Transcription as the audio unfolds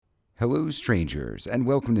Hello, strangers, and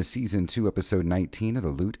welcome to Season 2, Episode 19 of the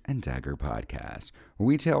Loot and Dagger Podcast, where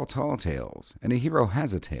we tell tall tales, and a hero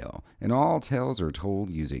has a tale, and all tales are told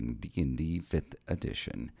using D&D 5th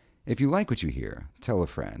Edition. If you like what you hear, tell a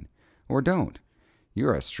friend. Or don't.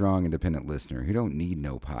 You're a strong, independent listener who don't need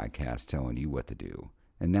no podcast telling you what to do,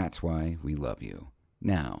 and that's why we love you.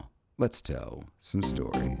 Now, let's tell some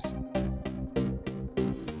stories.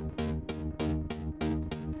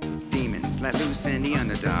 Demons let loose in the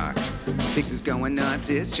underdark. Victor's going nuts,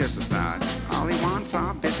 it's just a start. All he wants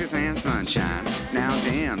are biscuits and sunshine. Now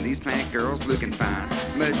damn, these plant girls looking fine.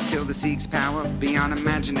 Matilda seeks power beyond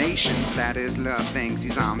imagination. That is love thinks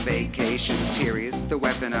he's on vacation. Tyrius, the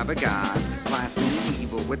weapon of a god, slicing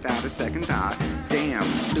evil without a second thought. Damn,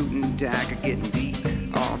 loot and dagger getting deep.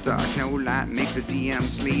 All dark, no light, makes a DM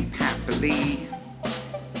sleep happily.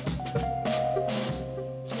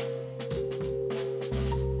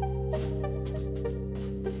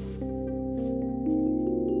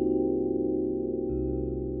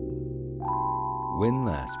 When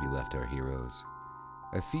last we left our heroes,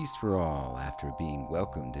 a feast for all after being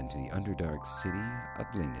welcomed into the underdark city of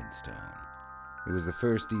Blingdenstone. It was the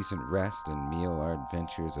first decent rest and meal our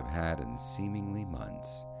adventurers have had in seemingly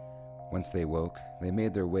months. Once they woke, they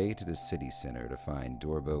made their way to the city center to find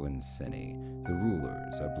Dorbo and Senni, the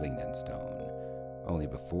rulers of Blingdenstone. Only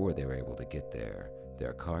before they were able to get there,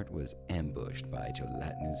 their cart was ambushed by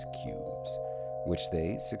gelatinous cubes, which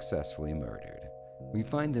they successfully murdered. We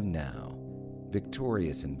find them now,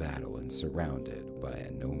 victorious in battle and surrounded by a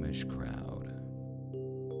gnomish crowd.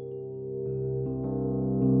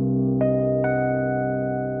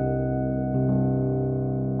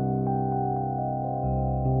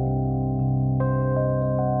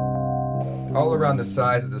 All around the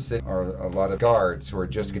sides of the city are a lot of guards who are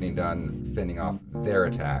just getting done fending off their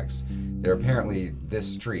attacks. Apparently, this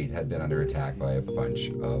street had been under attack by a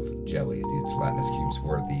bunch of jellies. These gelatinous cubes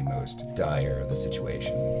were the most dire of the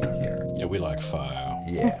situation here. Yeah, we like fire.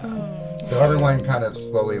 Yeah. So everyone kind of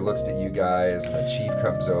slowly looks at you guys, and the chief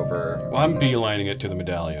comes over. Well, I'm beelining it to the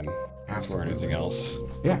medallion. Absolutely. Or anything else.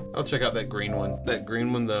 Yeah. I'll check out that green one. That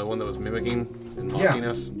green one, the one that was mimicking and mocking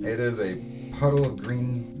us. It is a puddle of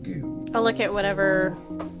green goo. I'll look at whatever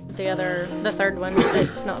the third one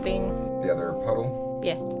that's not being... The other puddle?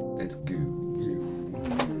 Yeah. It's goo.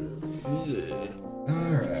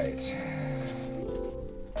 Alright.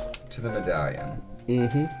 To the medallion.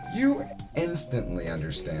 Mm-hmm. You instantly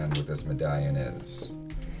understand what this medallion is.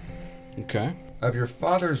 Okay. Of your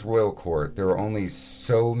father's royal court, there are only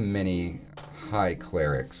so many high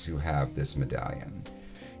clerics who have this medallion.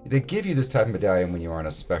 They give you this type of medallion when you're on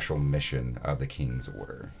a special mission of the King's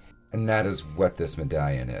Order. And that is what this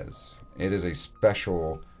medallion is. It is a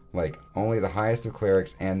special, only the highest of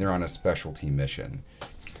clerics, and they're on a specialty mission.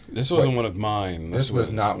 This wasn't one of mine. This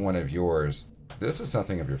was not one of yours. This is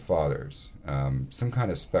something of your father's. Some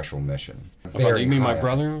kind of special mission. You mean my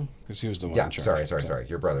brother? Because he was the one in charge. Sorry.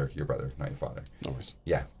 Your brother, not your father. No worries.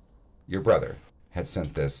 Yeah. Your brother had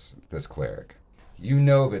sent this cleric. You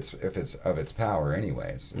know if it's of its power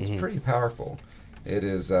anyways. It's pretty powerful. It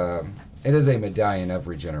is a medallion of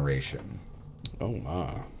regeneration. Oh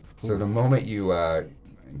my. So the moment you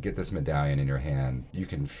get this medallion in your hand, you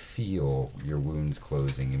can feel your wounds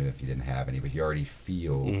closing, even if you didn't have any, but you already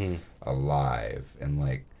feel alive and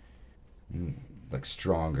like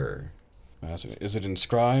stronger. Is it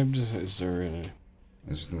inscribed? Is there a...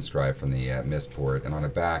 It's just inscribed from the Mistport, and on the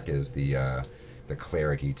back is the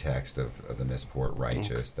cleric-y text of the Mistport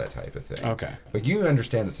Righteous, that type of thing. Okay. But you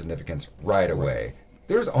understand the significance right away.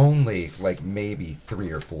 There's only maybe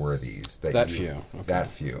 3 or 4 of these. That few. Okay. That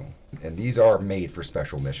few. And these are made for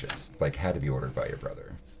special missions. Had to be ordered by your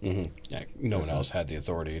brother. Mm-hmm. Yeah, no one else had the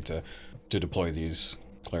authority to deploy these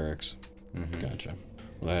clerics. Mm-hmm. Gotcha.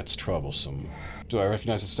 Well, that's troublesome. Do I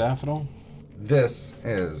recognize the staff at all? This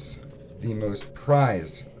is the most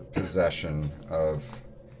prized possession of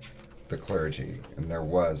the clergy, and there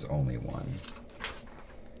was only one.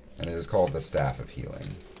 And it is called the Staff of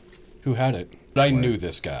Healing. Who had it? I knew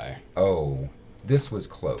this guy. Oh, this was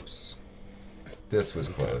close. This was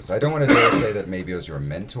close. I don't want to dare say that maybe it was your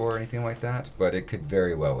mentor or anything like that, but it could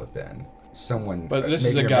very well have been someone. But this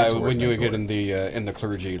is a guy when you get in the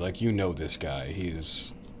clergy, you know this guy.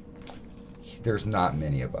 There's not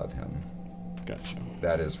many above him. Gotcha.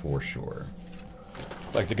 That is for sure.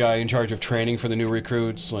 The guy in charge of training for the new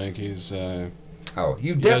recruits, he's...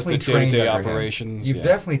 you've definitely trained under operations. Him. You've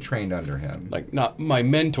definitely trained under him. Not my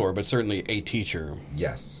mentor, but certainly a teacher.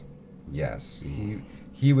 Yes.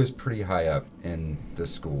 He was pretty high up in the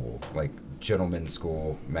school, gentleman's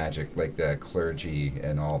school, magic, the clergy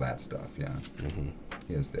and all that stuff, yeah. Mm-hmm.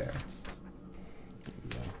 He is there.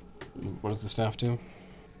 What does the staff do?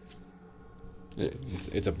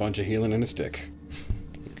 It's a bunch of healing in a stick.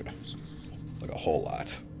 Okay. Like a whole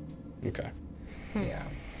lot. Okay. Yeah.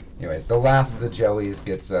 Anyways, the last of the jellies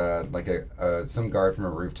gets some guard from a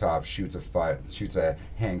rooftop shoots a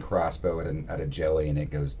hand crossbow at a jelly, and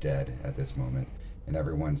it goes dead at this moment. And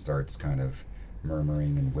everyone starts kind of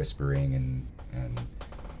murmuring and whispering, and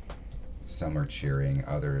some are cheering,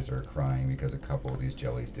 others are crying because a couple of these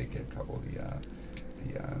jellies did get a couple of the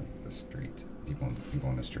street people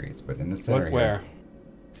in the streets. But in the center Where?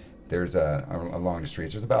 There's along the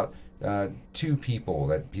streets. There's about 2 people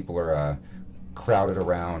that people are crowded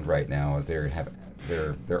around right now as their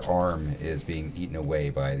arm is being eaten away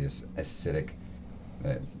by this acidic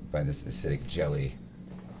jelly.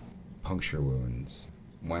 Puncture wounds.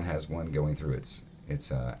 One has one going through its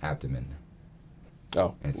abdomen.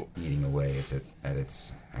 Oh. And it's eating away. It's at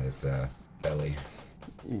its belly.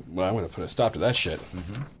 Well, I'm going to put a stop to that shit.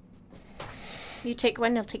 Mm-hmm. You take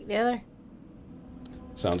one, I'll take the other.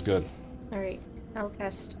 Sounds good. All right. I'll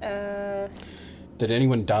cast. Did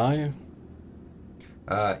anyone die?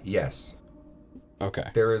 Yes. Okay.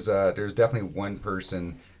 There's definitely one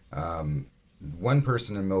person in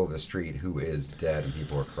the middle of the street who is dead, and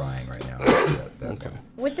people are crying right now. Okay.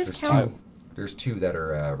 Would this count? There's 2 that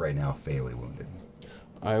are right now fatally wounded.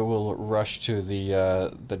 I will rush to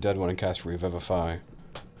the dead one and cast Revivify.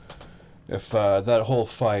 If that whole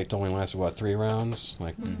fight only lasted 3 rounds,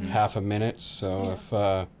 like half a minute. So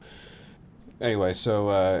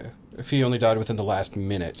if he only died within the last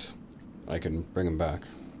minute, I can bring him back.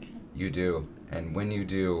 You do, and when you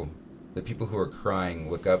do, the people who are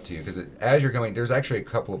crying look up to you, because as you're going, there's actually a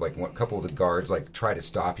couple of the guards try to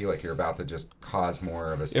stop you, like you're about to just cause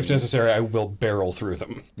more of a scene. If necessary, I will barrel through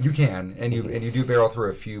them. You can, and you do barrel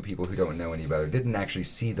through a few people who don't know any better, didn't actually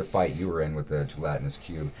see the fight you were in with the gelatinous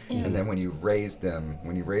cube, and then when you raise them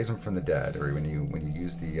from the dead, or when you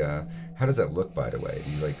use the, how does that look, by the way?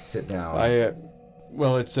 Do you sit down?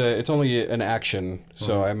 Well, it's only an action,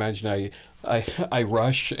 so I imagine I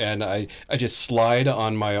rush and I just slide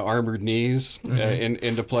on my armored knees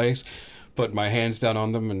into place, put my hands down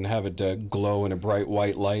on them and have it glow in a bright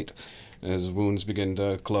white light as wounds begin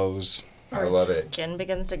to close. I love it. Skin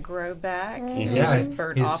begins to grow back. Yeah, He's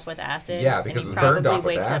burnt off with acid. Yeah, because and it's he burned probably off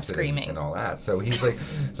with wakes up acid screaming. and all that. So he's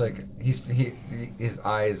his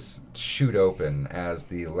eyes shoot open as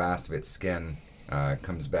the last of its skin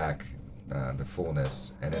comes back. The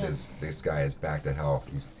fullness, and this guy is back to health.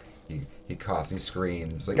 He coughs, he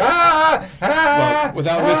screams Well,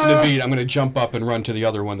 without missing a beat, I'm going to jump up and run to the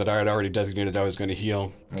other one that I had already designated I was going to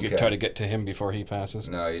heal. Okay. Try to get to him before he passes.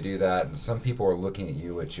 No, you do that, and some people are looking at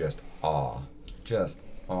you with just awe-inspired.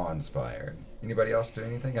 Anybody else do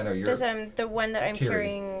anything? I know you're. Does the one that I'm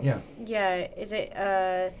carrying? Yeah. Is it?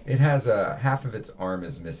 It has half of its arm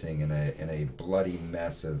is missing in a bloody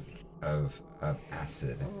mess of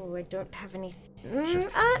acid. Oh, I don't have any.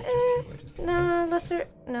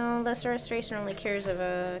 Lesser restoration only cures of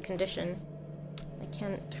a condition. I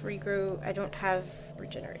can't regrow. I don't have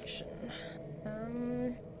regeneration.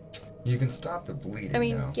 You can stop the bleeding. I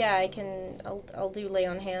mean, though. yeah, I can. I'll do lay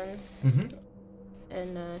on hands. Mm-hmm.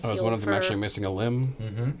 And is one of them actually missing a limb?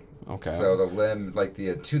 Mm-hmm. Okay. So the limb,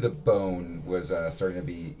 to the bone, was starting to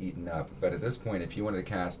be eaten up. But at this point, if you wanted to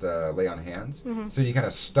cast lay on hands, so you kind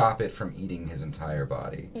of stop it from eating his entire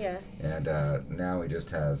body. Yeah. And now he just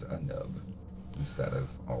has a nub instead of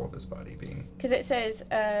all of his body being. Because it says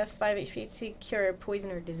 5 HP to cure poison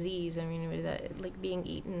or disease. I mean, with that being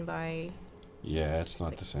eaten by. Yeah, it's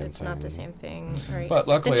not the same thing. It's not the same thing, right? But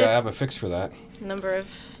luckily, I have a fix for that. Number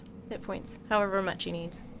of hit points, however much he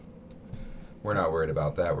needs. We're not worried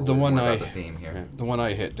about that. We're the worried one more I about the theme here. Yeah, the one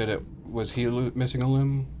I hit, was he missing a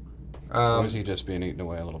limb? Or was he just being eaten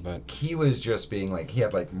away a little bit? He was just being he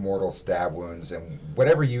had mortal stab wounds, and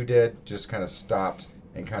whatever you did just kind of stopped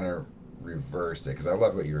and kind of reversed it, because I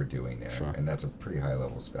love what you were doing there. Sure. And that's a pretty high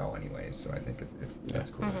level spell anyways, so I think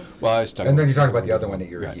that's cool. Mm-hmm. Well, I was and then you talk about the other one that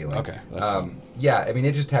you're right. healing. Okay. That's fine. Yeah, I mean,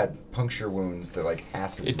 it just had puncture wounds to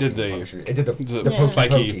acid. It did the puncture. It did the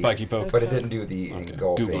spiky poke. But it didn't do the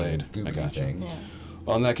engulfing googly thing. Yeah.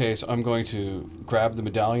 Well, in that case, I'm going to grab the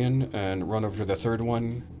medallion and run over to the third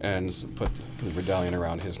one and put the medallion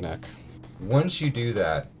around his neck. Once you do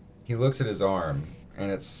that, he looks at his arm, and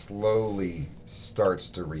it slowly starts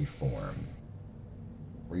to reform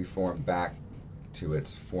back to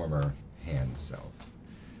its former hand self.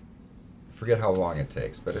 Forget how long it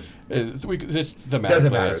takes, but it's thematically.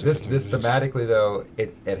 Doesn't matter. This thematically, though,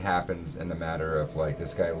 it happens in the matter of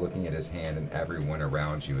this guy looking at his hand, and everyone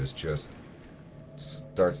around you is just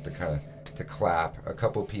starts to kind of to clap. A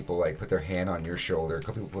couple people put their hand on your shoulder. A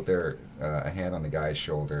couple people put their a hand on the guy's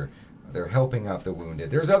shoulder. they're helping up the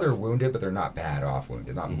wounded. There's other wounded, but they're not bad off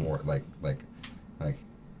wounded. Not more like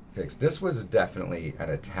fixed. This was definitely an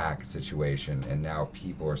attack situation, and now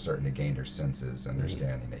people are starting to gain their senses,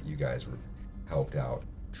 understanding that you guys were helped out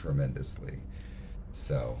tremendously.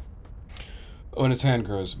 So, when its hand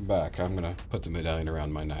grows back, I'm gonna put the medallion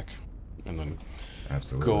around my neck, and then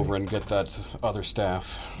absolutely go over and get that other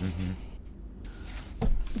staff.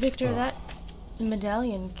 Victor, that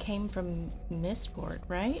medallion came from Mistport,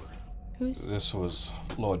 right? This was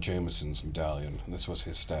Lord Jameson's medallion, and this was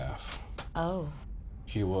his staff. Oh.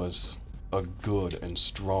 He was a good and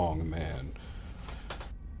strong man.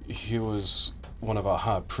 He was one of our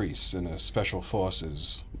high priests and a special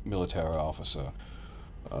forces military officer.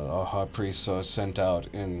 Our high priests are sent out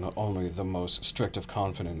in only the most strict of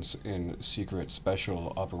confidence in secret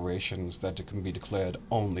special operations that can be declared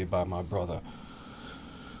only by my brother.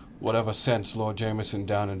 Whatever sent Lord Jameson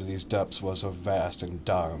down into these depths was of vast and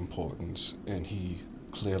dire importance, and he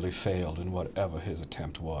clearly failed in whatever his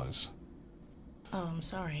attempt was. Oh, I'm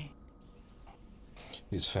sorry.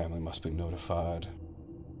 His family must be notified.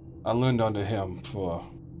 I learned under him for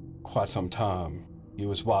quite some time. He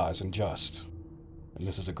was wise and just, and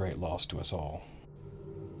this is a great loss to us all.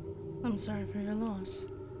 I'm sorry for your loss.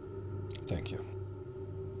 Thank you.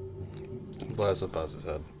 Bless bows his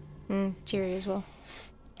head. Teary as well.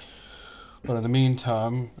 But in the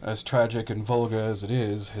meantime, as tragic and vulgar as it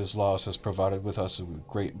is, his loss has provided with us a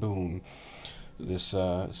great boon. This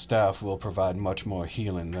staff will provide much more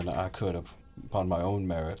healing than I could have upon my own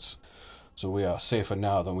merits, so we are safer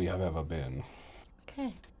now than we have ever been.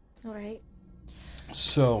 Okay. All right.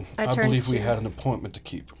 So, I believe we had an appointment to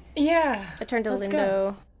keep. Yeah. I turned to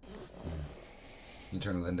Lindo. You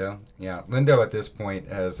turn to Lindo? Yeah. Lindo at this point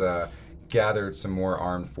has gathered some more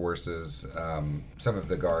armed forces, some of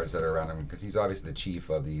the guards that are around him, because he's obviously the chief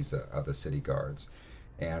of these of the city guards.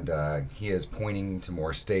 And he is pointing to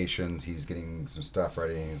more stations. He's getting some stuff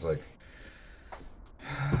ready, and he's like...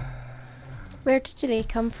 Where did they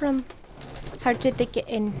come from? How did they get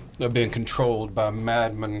in? They're being controlled by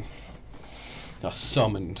madmen. They're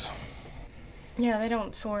summoned. Yeah, they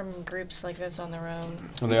don't form groups like this on their own.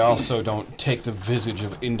 And they also don't take the visage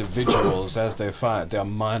of individuals as they find. They're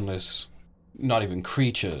mindless, not even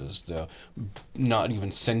creatures. They're not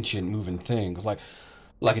even sentient moving things, like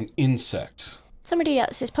an insect. Somebody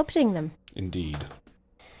else is puppeting them. Indeed.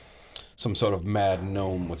 Some sort of mad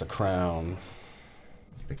gnome with a crown.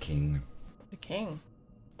 The king. The king?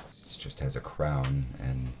 He just has a crown,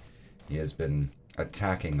 and he has been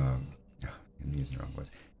attacking I'm using the wrong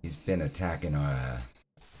words. He's been attacking our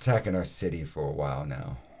city for a while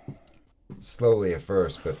now. Slowly at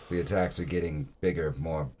first, but the attacks are getting bigger,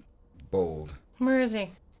 more bold. Where is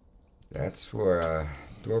he? That's for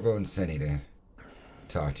Dorbo and Senny to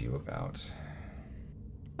talk to you about.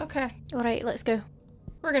 Okay. All right, let's go.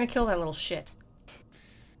 We're gonna kill that little shit.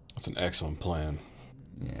 That's an excellent plan.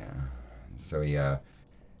 Yeah. So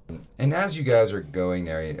and as you guys are going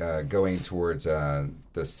there, going towards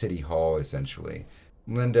the city hall, essentially,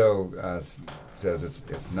 Lindo says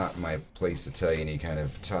it's not my place to tell you any kind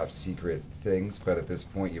of top secret things, but at this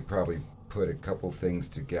point you probably put a couple things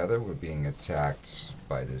together. We're being attacked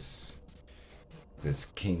by this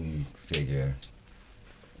king figure,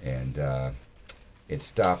 and it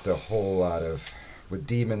stopped a whole lot of with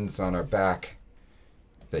demons on our back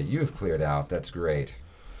that you've cleared out. That's great,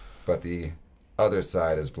 but the other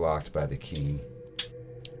side is blocked by the king.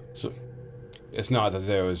 So it's not that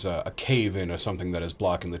there was a cave-in or something that is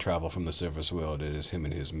blocking the travel from the surface world. It is him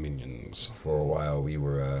and his minions. For a while, we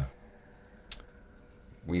were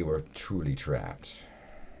truly trapped.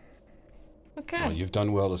 Okay. Well, you've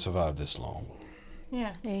done well to survive this long.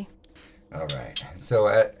 Yeah. Hey. All right. So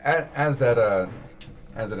as that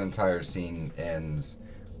entire scene ends,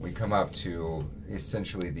 we come up to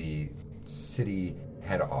essentially the city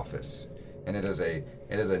head office, and it is a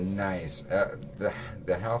nice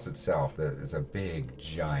the house itself. It's a big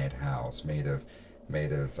giant house made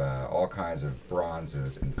of all kinds of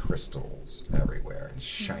bronzes and crystals everywhere, and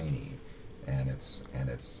shiny, and it's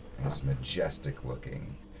majestic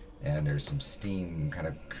looking. And there's some steam kind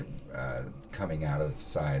of coming out of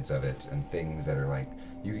sides of it, and things that are like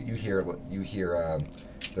you hear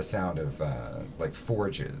the sound of like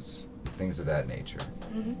forges, things of that nature.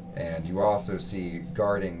 Mm-hmm. And you also see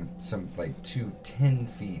guarding some like 2 10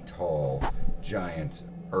 feet tall giant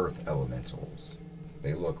earth elementals.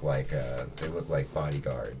 They look like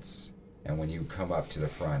bodyguards. And when you come up to the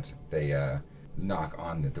front, they knock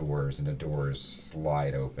on the doors, and the doors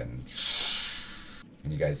slide open.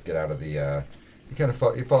 And you guys get out of the,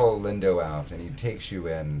 you follow Lindo out, and he takes you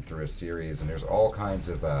in through a series, and there's all kinds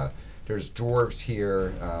of there's dwarves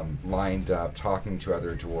here lined up talking to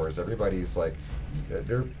other dwarves. Everybody's like,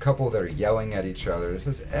 there are a couple that are yelling at each other. This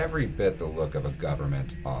is every bit the look of a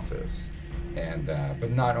government office. And but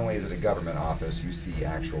not only is it a government office, you see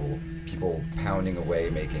actual people pounding away,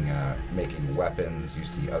 making weapons. You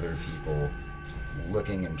see other people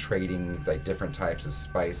looking and trading like different types of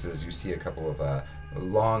spices. You see a couple of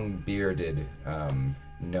long bearded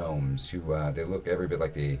gnomes who they look every bit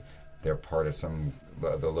like they're part of some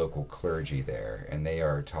of the local clergy there, and they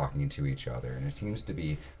are talking to each other. And it seems to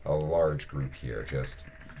be a large group here just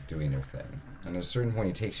doing their thing. And at a certain point,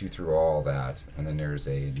 he takes you through all that, and then there's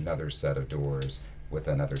another set of doors with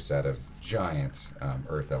another set of giant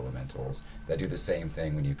earth elementals that do the same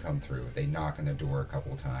thing when you come through. They knock on the door a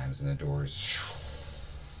couple times, and the doors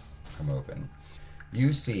come open.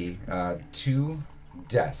 You see 2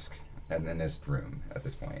 desks in this room at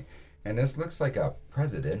this point, and this looks like a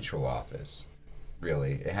presidential office.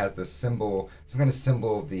 Really, it has the symbol, some kind of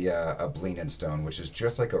symbol of the of Stone, which is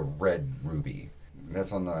just like a red ruby.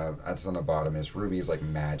 That's on the bottom. This ruby is like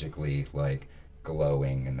magically like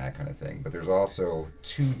glowing and that kind of thing. But there's also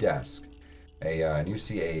 2 desks. And you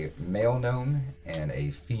see a male gnome and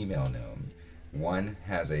a female gnome. One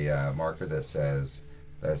has a marker that says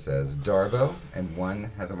Darbo, and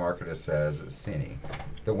one has a marker that says Cine.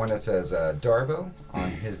 The one that says Darbo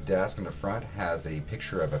on his desk in the front has a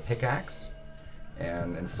picture of a pickaxe,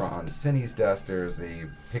 and in front on Cine's desk there's a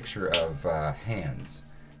picture of hands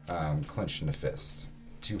clenched in a fist.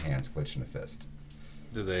 2 hands clenched in a fist.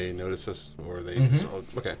 Do they notice us, or are they just,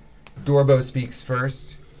 okay? Darbo speaks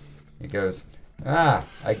first. He goes, I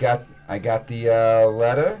got the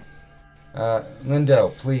letter.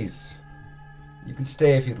 Lindo, please. You can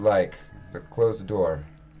stay if you'd like, but close the door.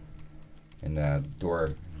 And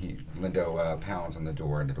Lindo pounds on the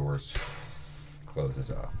door, and the door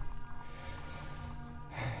closes off.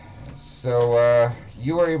 So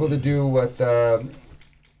you were able to do what a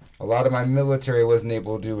lot of my military wasn't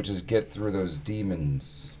able to do, which is get through those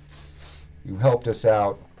demons. You helped us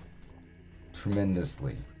out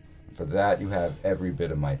tremendously. For that, you have every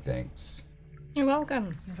bit of my thanks. You're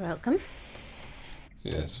welcome. You're welcome.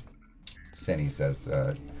 Yes. Senny says,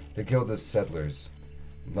 the Guild of Settlers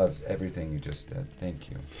loves everything you just did. Thank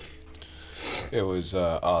you. It was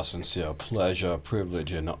our sincere pleasure,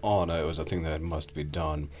 privilege, and honor. It was a thing that must be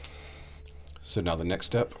done. So now the next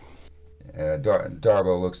step?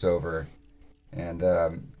 Darbo looks over, and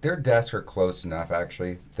their desks are close enough,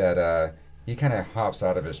 actually, that he kind of hops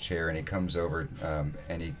out of his chair, and he comes over,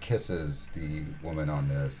 and he kisses the woman on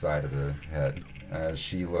the side of the head as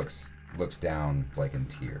she looks down, like in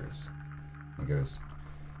tears. He goes,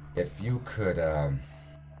 if you could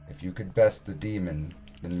best the demon,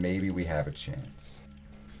 then maybe we have a chance.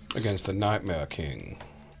 Against the Nightmare King.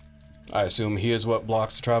 I assume he is what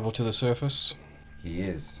blocks travel to the surface? He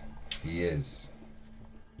is.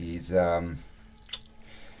 He's, Then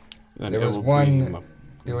there was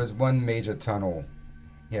one major tunnel.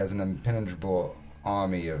 He has an impenetrable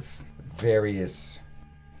army of various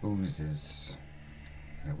oozes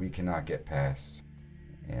that we cannot get past.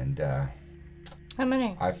 And, How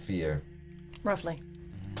many? I fear. Roughly.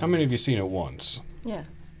 How many have you seen at once? Yeah.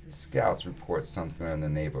 The scouts report something in the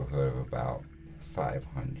neighborhood of about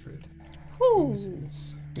 500 Ooh.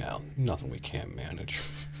 oozes. Yeah, nothing we can't manage.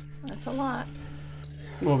 That's a lot.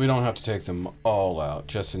 Well, we don't have to take them all out,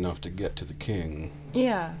 just enough to get to the king.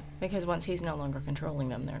 Yeah, because once he's no longer controlling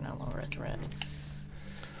them, they're no longer a threat.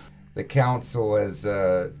 The council has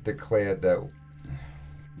declared that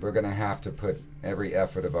we're going to have to put every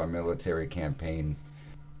effort of our military campaign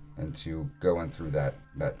into going through that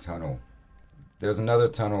tunnel. There's another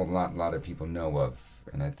tunnel a lot of people know of,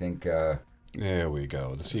 and I think... there we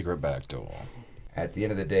go, the secret back door. At the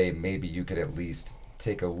end of the day, maybe you could at least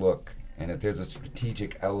take a look, and if there's a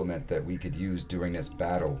strategic element that we could use during this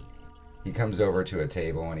battle. He comes over to a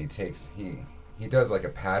table, and he does like a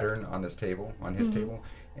pattern on this table, on his table,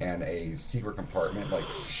 and a secret compartment like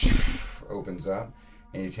opens up,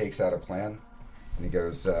 and he takes out a plan, and he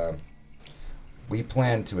goes, we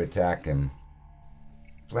plan to attack him.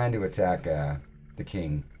 Plan to attack the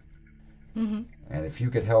king. Mm-hmm. And if you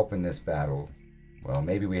could help in this battle, well,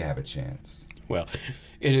 maybe we have a chance. Well,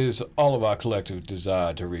 it is all of our collective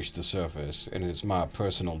desire to reach the surface, and it is my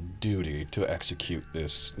personal duty to execute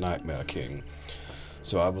this Nightmare King.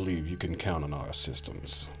 So I believe you can count on our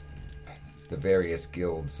assistance. The various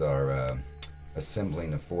guilds are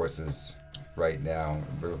assembling the forces right now.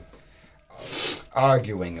 We're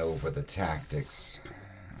arguing over the tactics,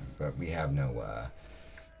 but we have no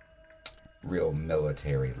real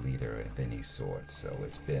military leader of any sort, so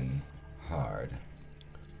it's been hard.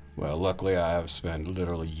 Well, luckily I have spent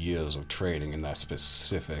literally years of training in that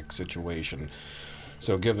specific situation.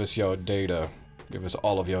 So give us your data, give us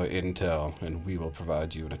all of your intel, and we will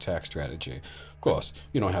provide you an attack strategy. Of course,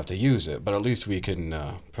 you don't have to use it, but at least we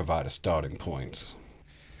can provide a starting point.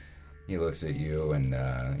 He looks at you, and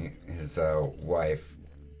his wife,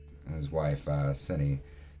 Cindy,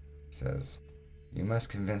 says, "You must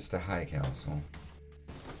convince the High Council,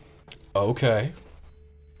 Okay.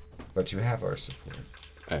 but you have our support."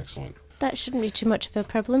 Excellent. That shouldn't be too much of a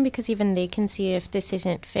problem because even they can see if this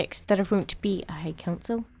isn't fixed, there won't be a High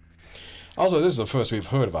Council. Also, this is the first we've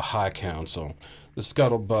heard of a High Council. The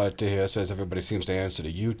scuttlebutt here says everybody seems to answer to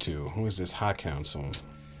you two. Who is this High Council?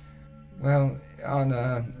 Well,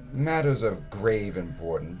 on matters of grave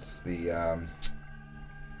importance, we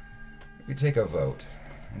take a vote,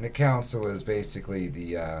 and the council is basically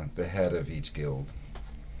the head of each guild.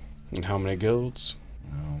 And how many guilds?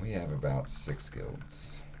 We have about 6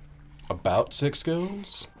 guilds. About 6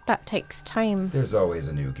 guilds? That takes time. There's always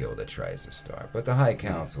a new guild that tries to start, but the High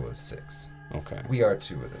Council is 6. Okay. We are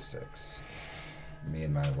 2 of the 6, me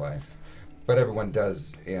and my wife. But everyone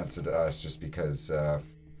does answer to us just because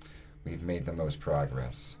we've made the most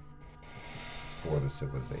progress for the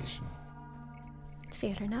civilization. It's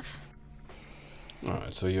fair enough.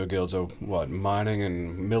 Alright, so your guilds are what, mining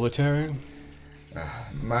and military?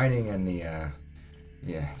 Mining and the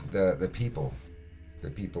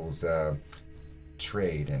people's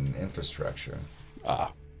trade and infrastructure.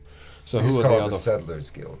 Ah. So It's who are the called other... the Settlers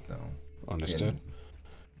Guild, though. Understood.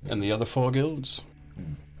 And the other 4 guilds?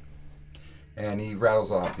 And he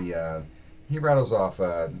rattles off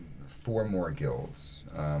 4 more guilds.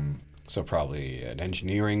 So probably an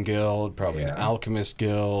engineering guild, probably an Yeah. alchemist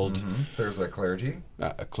guild, There's a clergy.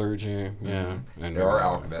 a clergy, yeah. And There are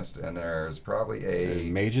alchemists, and there's probably a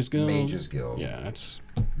mages guild? Mages Guild. Yeah, that's...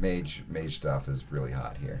 Mage stuff is really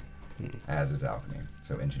hot here, as is alchemy.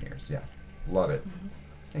 So engineers, yeah, love it.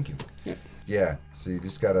 Thank you. Yeah. So you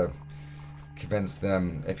just gotta convince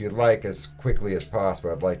them, if you'd like, as quickly as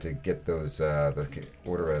possible. I'd like to get those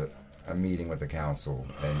order a meeting with the council,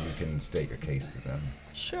 and you can state your case to them.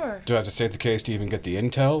 Sure. Do I have to state the case to even get the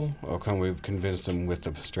intel, or can we convince them with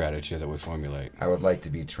the strategy that we formulate? I would like to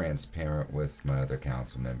be transparent with my other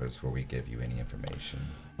council members before we give you any information.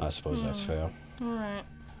 I suppose that's fair. Alright.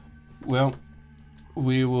 Well,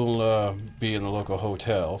 we will be in the local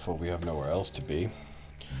hotel, for we have nowhere else to be.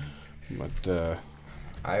 But,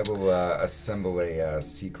 I will assemble a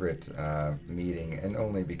secret meeting, and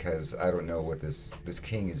only because I don't know what this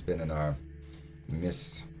king has been in our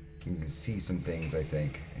midst. You can see some things, I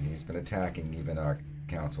think, and he's been attacking even our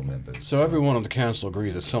council members. so everyone on the council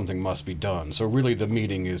agrees that something must be done, so really the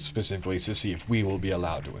meeting is specifically to see if we will be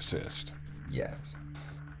allowed to assist. Yes.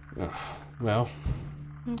 Well,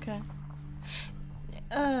 Okay.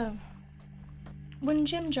 When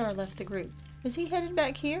Jim Jar left the group, was he headed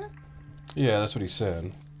back here? yeah, that's what he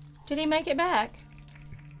said. Did he make it back?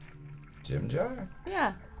 Jim Jar?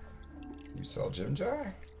 Yeah. You saw Jim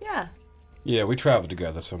Jar? Yeah. Yeah, we traveled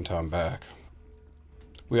together some time back.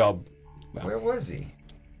 We all... Where was he?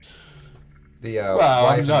 The Well,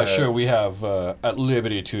 wife I'm and not the- sure we have at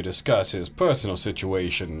liberty to discuss his personal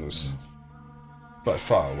situations, but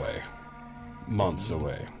far away. Months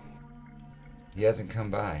away. He hasn't come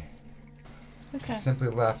by. Okay. He simply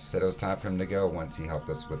left, said it was time for him to go once he helped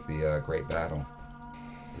us with the great battle.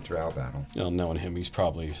 The Drow battle. You know, knowing him, he's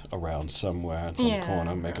probably around somewhere in some Yeah,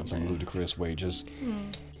 corner making some probably. ludicrous wages.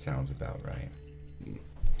 Sounds about right.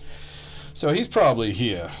 So he's probably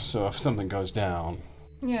here, so if something goes down,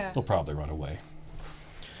 Yeah. he'll probably run away.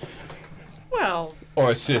 Well,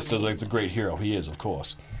 Or assist as like the great hero he is, of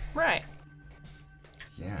course. right.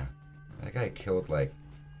 Yeah. That guy killed like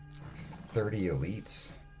 30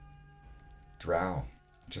 elites. Drow.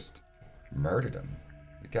 Just murdered him.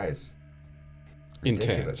 The guy's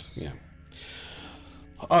ridiculous. Intense,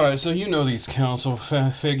 yeah. Alright, so you know these council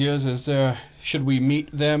figures. Should we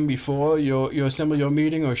meet them before you assemble your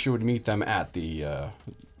meeting, or should we meet them at the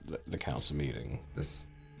council meeting?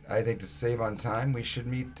 I think to save on time, we should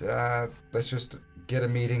meet. Let's just get a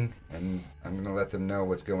meeting, and I'm going to let them know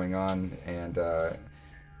what's going on, and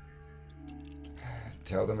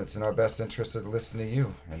tell them it's in our best interest to listen to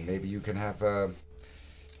you, and maybe you can have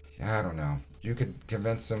I don't know. You could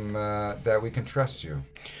convince them that we can trust you.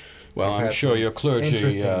 Well, We've I'm had sure some your clergy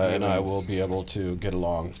interesting and I dealings. will be able to get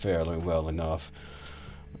along fairly well enough.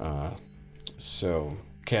 So,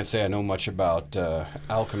 can't say I know much about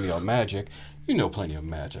alchemy or magic. You know plenty of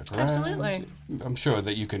magic, right? Absolutely. I'm sure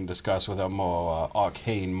that you can discuss with our more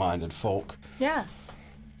arcane-minded folk. Yeah.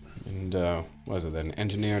 And, what is it then?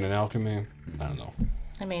 Engineering and alchemy? I don't know.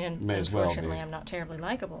 I mean, May as well unfortunately, be. I'm not terribly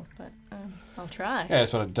likable, but I'll try.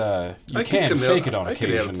 Yes, but you can fake it on I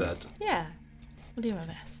occasion. can help that. Yeah, I'll do my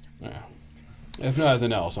best. Yeah. If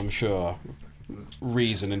nothing else, I'm sure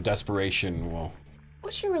reason and desperation will.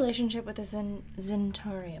 What's your relationship with the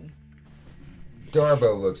Zentarium?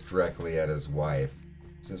 Darbo looks directly at his wife.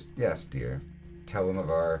 Says, yes, dear. Tell him of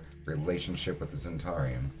our relationship with the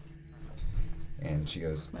Zentarium. And she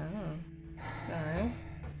goes, Oh. Alright.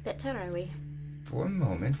 Bitter, are we? For a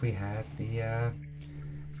moment, we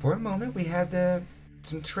had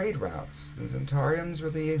some trade routes. The Zentariums were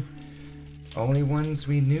the only ones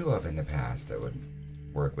we knew of in the past that would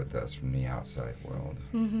work with us from the outside world.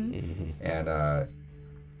 And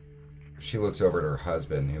she looks over at her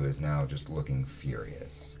husband, who is now just looking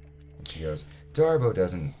furious. And she goes, Darbo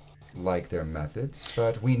doesn't like their methods,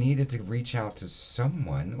 but we needed to reach out to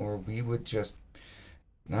someone, or we would just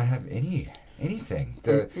not have anything.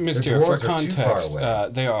 The Mister, for dwarves are too far context, away.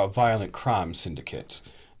 they are a violent crime syndicate.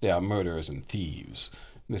 They are murderers and thieves.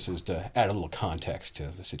 This is to add a little context to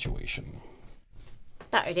the situation.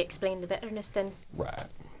 That would explain the bitterness then. Right.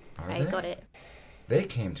 I got it. They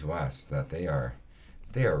came to us that they are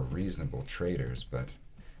reasonable traders, but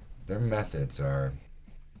their methods are,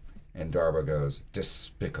 and Darbo goes,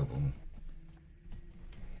 despicable.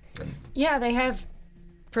 And Yeah, they have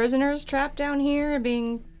prisoners trapped down here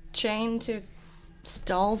being chained to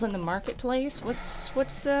stalls in the marketplace. What's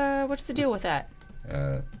the deal with that?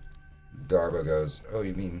 Darbo goes, oh,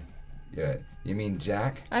 you mean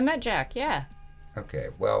Jack? I met Jack, yeah. Okay,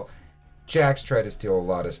 well, Jack's tried to steal a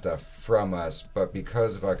lot of stuff from us, but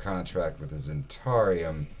because of our contract with the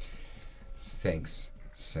Zentarium, thanks,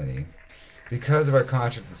 Cindy, because of our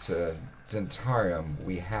contract with the Zentarium,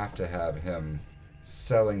 we have to have him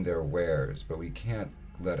selling their wares, but we can't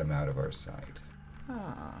let him out of our sight.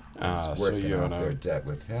 He's So working you're off their debt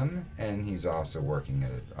with him, and he's also working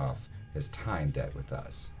off his time debt with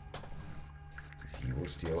us. He will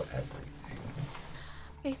steal everything.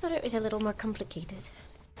 I thought it was a little more complicated.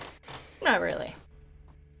 Not really.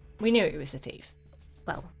 We knew he was a thief.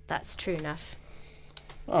 Well, that's true enough.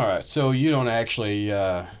 All right, so you don't actually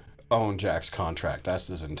own Jack's contract. That's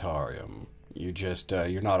the Zentarium. You just,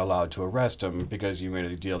 you're not allowed to arrest him because you made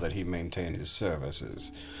a deal that he maintain his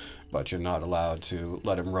services. But you're not allowed to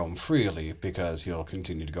let him roam freely because he'll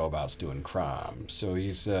continue to go about doing crime. So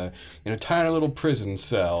he's in a tiny little prison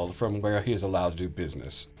cell from where he is allowed to do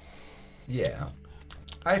business. Yeah.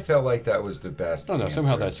 I felt like that was the best I don't know, answer.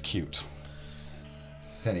 somehow that's cute.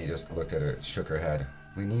 Cindy just looked at her, shook her head.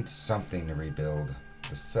 We need something to rebuild.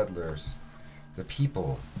 The settlers, the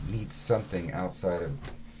people, need something outside of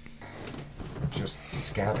just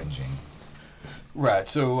scavenging. Right,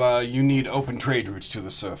 so you need open trade routes to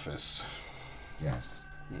the surface. Yes.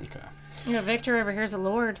 Okay. You know, Victor over here's a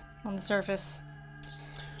lord on the surface.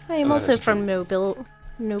 I am That also is from true.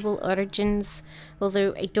 noble origins,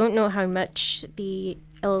 although I don't know how much the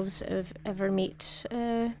elves of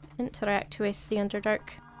Evermeet interact with the Underdark.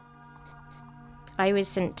 I was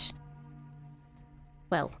sent,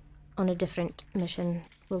 well, on a different mission.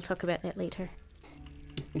 We'll talk about that later.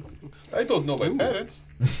 I don't know my parents.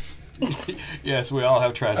 Yes, we all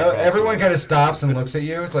have tragic Everyone backstories. kind of stops and looks at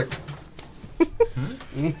you. It's like,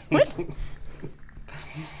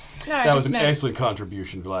 No, I That was just an meant- excellent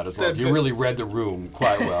contribution, Vladislav. That- You really read the room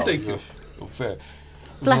quite well. Thank you. Oh, fair.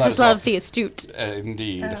 Vladislav the Astute.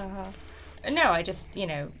 Indeed. No, I just,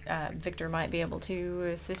 Victor might be able to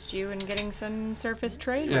assist you in getting some surface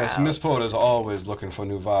trade Yes, routes. Miss Porter's always looking for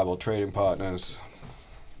new viable trading partners.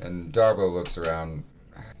 and Darbo looks around.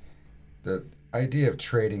 The idea of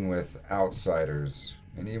trading with outsiders,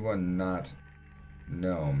 anyone not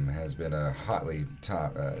gnome, has been a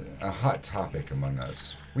hot topic among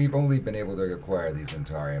us. We've only been able to acquire these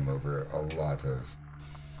Zentarium over a lot of.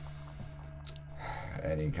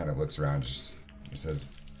 And he kind of looks around, just he says,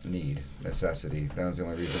 necessity. That was the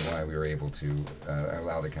only reason why we were able to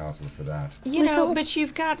allow the council for that. You know, but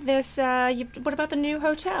you've got this, what about the new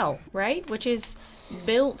hotel, right? Which is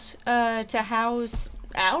built to house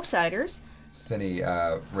outsiders. Cindy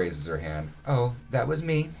raises her hand. Oh, that was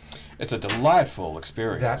me. It's a delightful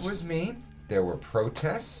experience. That was me. There were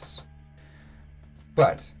protests.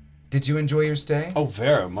 But did you enjoy your stay? Oh,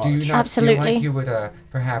 very much. Do you not feel Absolutely. like you would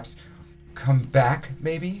perhaps come back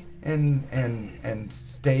maybe and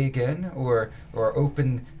stay again or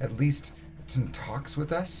open at least some talks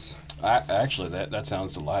with us? Actually, that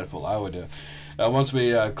sounds delightful. I would, once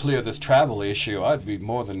we clear this travel issue, I'd be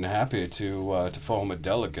more than happy to form a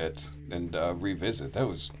delegate and revisit. That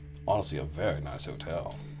was honestly a very nice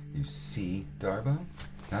hotel. You see, Darbo,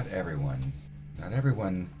 not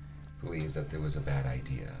everyone believes that there was a bad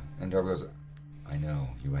idea. And Darbo goes, I know.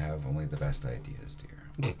 You have only the best ideas,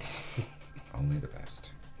 dear. Only the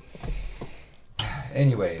best.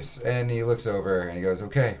 Anyways, and he looks over and he goes,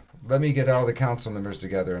 okay, let me get all the council members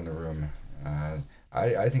together in the room.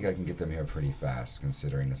 I think I can get them here pretty fast,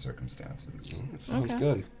 considering the circumstances. Sounds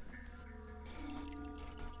good.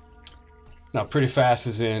 Now, pretty fast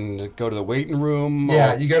is in go to the waiting room?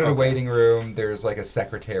 Yeah, you go to the waiting room. There's like a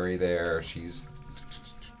secretary there. She's...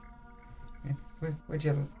 Would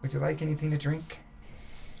you like anything to drink?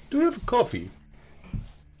 Do you have coffee?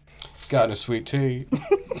 Got a sweet tea.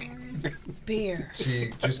 Beer. She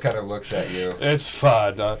just kind of looks at you. It's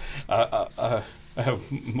fine. I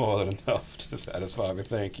have more than enough to satisfy me.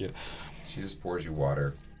 Thank you. She just pours you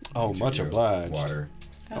water. Oh, much obliged. Water.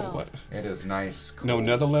 Oh, what? It is nice. Cold. No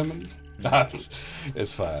nether lemon?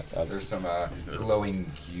 It's fine. There's some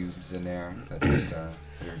glowing cubes in there that just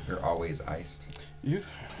they're always iced. You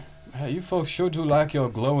folks sure do like your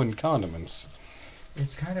glowing condiments.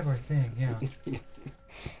 It's kind of our thing, yeah.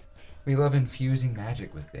 We love infusing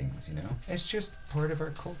magic with things, you know? It's just part of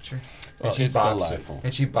our culture. Well, it's delightful.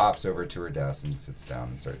 And she bops over to her desk and sits down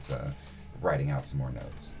and starts writing out some more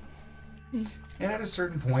notes. And at a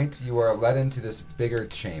certain point, you are led into this bigger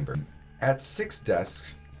chamber. At 6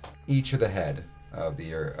 desks, each of the head of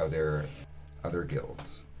their other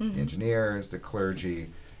guilds. The engineers, the clergy,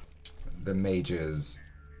 the mages,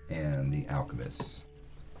 and the alchemists,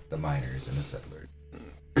 the miners, and the settlers.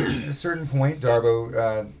 At a certain point,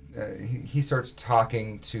 Darbo he starts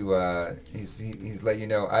talking to. He's letting you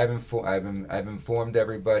know I've informed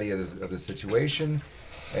everybody of the situation.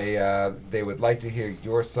 They would like to hear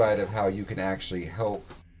your side of how you can actually help.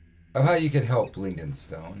 Of how you can help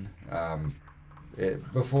Lindenstone.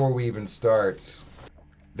 Before we even start,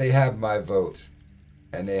 they have my vote,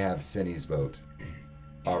 and they have Cindy's vote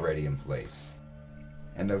already in place.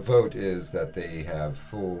 And the vote is that they have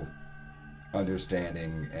full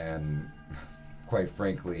understanding and, quite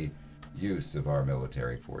frankly, use of our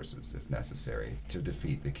military forces, if necessary, to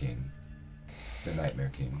defeat the king, the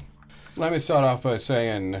Nightmare King. Let me start off by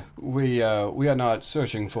saying we are not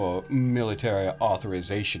searching for military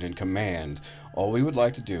authorization and command. All we would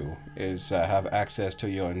like to do is have access to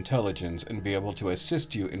your intelligence and be able to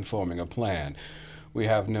assist you in forming a plan. We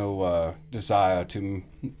have no desire to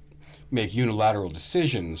make unilateral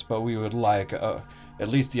decisions, but we would like at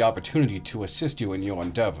least the opportunity to assist you in your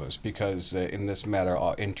endeavors, because in this matter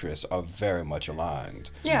our interests are very much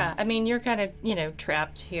aligned. Yeah, I mean, you're kind of,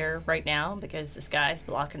 trapped here right now because this guy's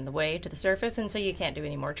blocking the way to the surface, and so you can't do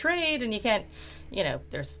any more trade, and you can't,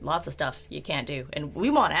 there's lots of stuff you can't do. And we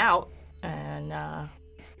want out, and on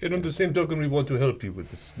the same token, we want to help you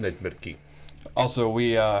with this Nightmare King. Also,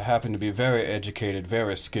 we happen to be very educated,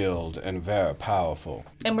 very skilled, and very powerful.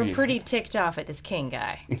 And we're pretty ticked off at this king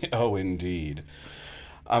guy. Oh, indeed.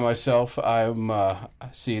 I myself,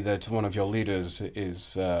 see that one of your leaders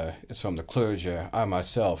is from the clergy. I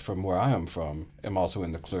myself, from where I am from, am also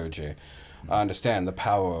in the clergy. I understand the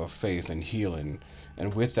power of faith and healing,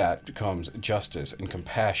 and with that comes justice and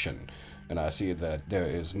compassion. And I see that there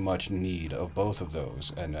is much need of both of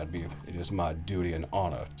those, and it is my duty and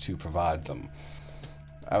honor to provide them.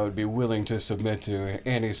 I would be willing to submit to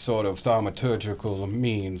any sort of thaumaturgical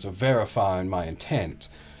means of verifying my intent.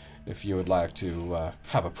 If you would like to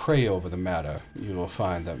have a pray over the matter, you will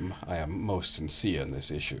find that I am most sincere in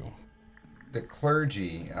this issue. The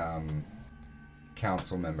clergy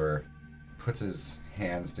council member puts his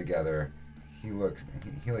hands together. He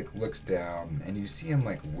looks down, and you see him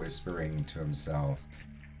whispering to himself,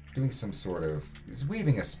 doing some sort of... He's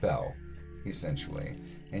weaving a spell, essentially.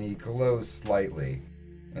 And he glows slightly,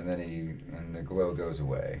 and then the glow goes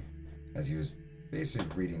away, as he was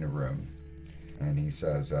basically reading the room. And he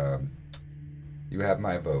says, you have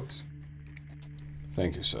my vote.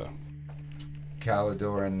 Thank you, sir.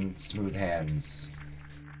 Caladoran Smooth Hands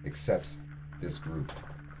accepts this group,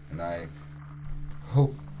 and I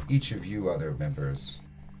hope each of you other members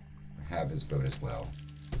have his vote as well.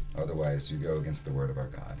 Otherwise, you go against the word of our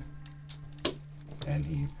God. And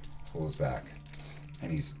he pulls back,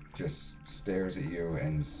 and he just stares at you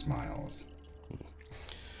and smiles.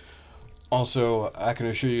 Also, I can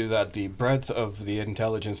assure you that the breadth of the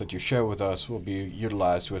intelligence that you share with us will be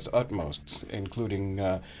utilized to its utmost, including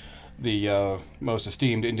the most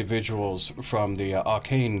esteemed individuals from the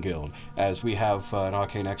Arcane Guild, as we have an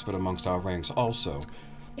arcane expert amongst our ranks also.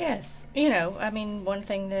 Yes, one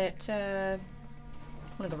thing that,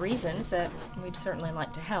 one of the reasons that we'd certainly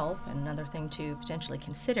like to help, and another thing to potentially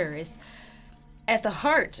consider, is at the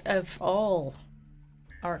heart of all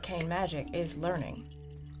arcane magic is learning.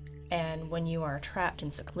 And when you are trapped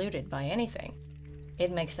and secluded by anything, it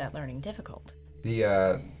makes that learning difficult.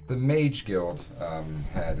 The the Mage Guild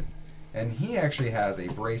head, and he actually has a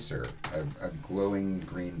bracer, a glowing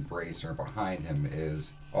green bracer. Behind him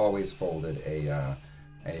is always folded a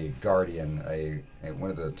guardian, one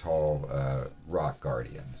of the tall rock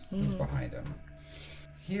guardians is behind him.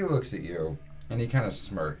 He looks at you and he kind of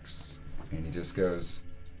smirks and he just goes,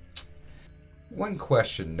 "One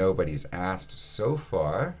question nobody's asked so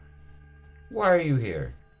far. Why are you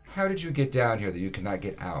here? How did you get down here that you cannot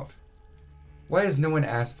get out? Why has no one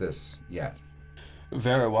asked this yet?"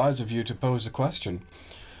 Very wise of you to pose the question.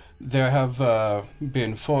 There have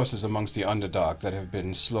been forces amongst the Underdark that have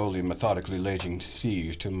been slowly, methodically laying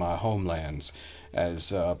siege to my homelands.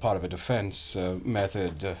 As part of a defense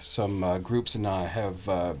method, some groups and I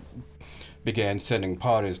have began sending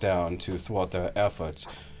parties down to thwart their efforts.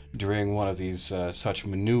 During one of these such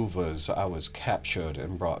maneuvers, I was captured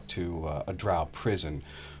and brought to a drow prison,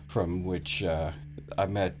 from which I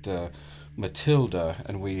met Matilda,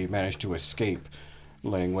 and we managed to escape,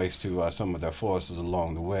 laying waste to some of their forces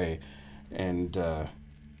along the way. And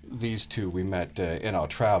these two we met in our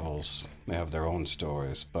travels. They have their own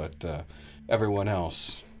stories, but everyone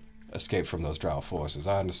else escaped from those drow forces.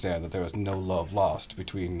 I understand that there is no love lost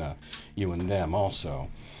between you and them also.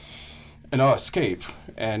 And our escape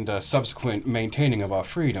and subsequent maintaining of our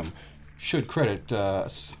freedom should credit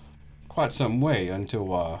us quite some way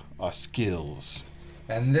into our skills.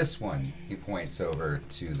 And this one, he points over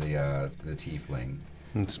to the tiefling.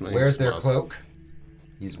 Where's Where's their cloak?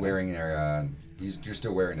 He's wearing their. You're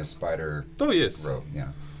still wearing a spider Oh, yes. robe.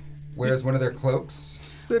 Yeah. Where's one of their cloaks?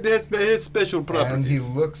 It has special And properties. he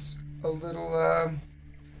looks a little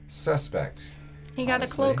suspect. He got honestly.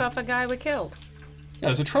 the cloak off a guy we killed. Yeah,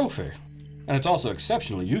 it's a trophy, and it's also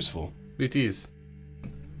exceptionally useful. It is.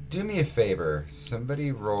 Do me a favor. Somebody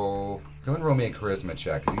go and roll me a charisma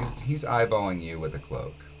check. 'Cause he's eyeballing you with the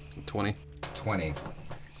cloak. 20. 20.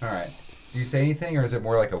 All right. Do you say anything, or is it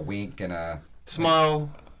more like a wink and a Smile.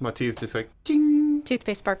 My teeth just like, ting.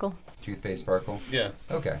 Toothpaste sparkle. toothpaste sparkle? Yeah.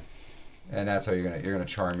 Okay. And that's how you're gonna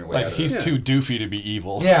charm your way Like, out of he's this. too doofy to be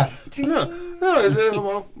evil. Yeah.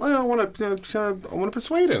 No, I want to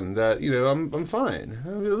persuade him that I'm fine.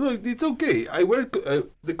 Look, it's okay. I wear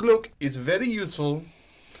the cloak is very useful.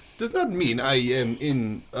 Does not mean I am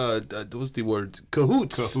in what's the word,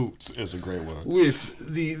 cahoots Cahoots is a great word.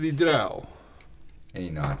 with the drow. And he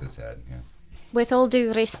nods his head. Yeah. With all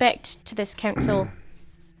due respect to this council,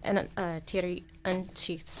 and Thierry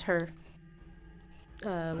unsheaths her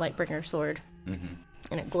Lightbringer sword, and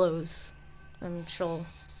it glows. I'm sure.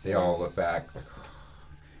 They all look back,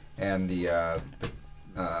 and the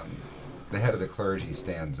head of the clergy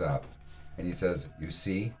stands up, and he says, "You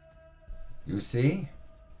see,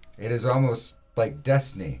 it is almost like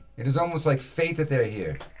destiny. It is almost like fate that they're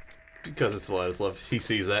here." Because it's what love. He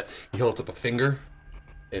sees that. He holds up a finger,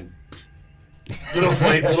 and little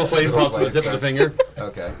flame pops on the tip of the finger.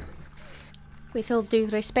 Okay. With all due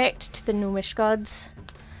respect to the gnomish gods,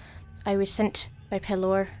 I was sent by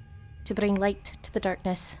Pelor to bring light to the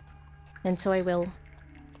darkness, and so I will.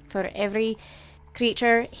 For every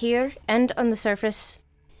creature here and on the surface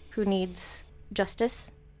who needs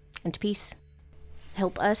justice and peace,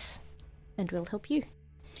 help us, and we'll help you.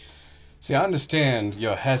 See, I understand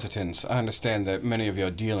your hesitance. I understand that many of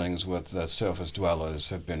your dealings with surface dwellers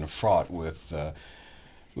have been fraught with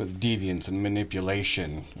deviance and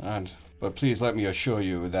manipulation. But please let me assure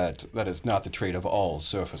you that that is not the trait of all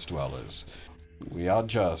surface dwellers. We are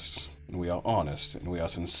just, and we are honest, and we are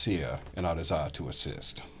sincere in our desire to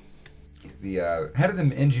assist. The head of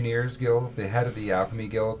the Engineers Guild, the head of the Alchemy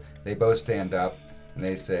Guild, they both stand up, and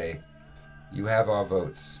they say, "You have our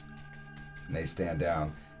votes." And they stand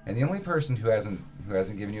down. And the only person who hasn't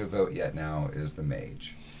given you a vote yet now is the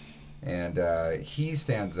mage. And he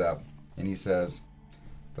stands up and he says,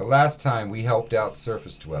 "The last time we helped out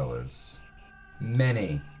surface dwellers,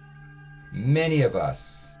 many of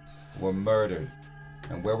us were murdered.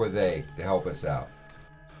 And where were they to help us out?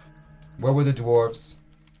 Where were the dwarves?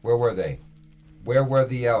 Where were they? Where were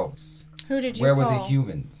the elves? Who did you Where call? were the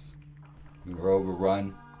humans? We were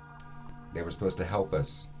overrun. They were supposed to help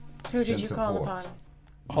us. Who did send you call support." upon?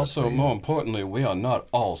 Also, more importantly, we are not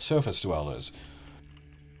all surface dwellers.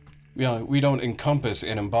 We don't encompass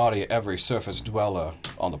and embody every surface dweller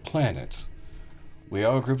on the planet. We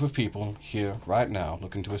are a group of people here right now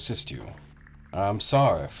looking to assist you. I'm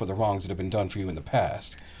sorry for the wrongs that have been done for you in the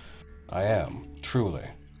past. I am, truly.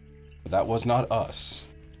 But that was not us.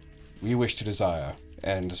 We wish to desire,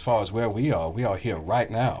 and as far as where we are here right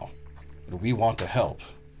now. And we want to help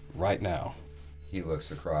right now. He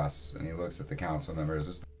looks across and he looks at the council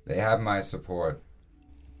members. They have my support,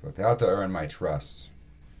 but they ought to earn my trust.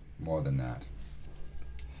 More than that.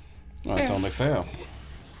 Well, that's only fair.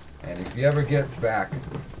 And if you ever get back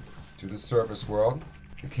to the surface world,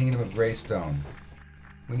 the Kingdom of Greystone,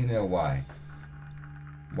 we need to know why.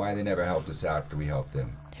 Why they never helped us out after we helped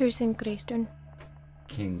them. Who's in Greystone?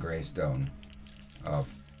 King Greystone of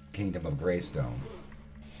Kingdom of Greystone.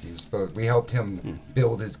 We helped him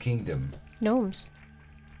build his kingdom. Gnomes.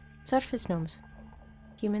 Surface gnomes.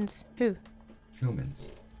 Humans. Who?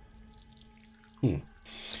 Humans.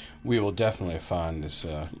 We will definitely find this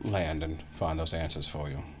land and find those answers for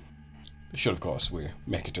you. Should, of course, we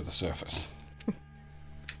make it to the surface.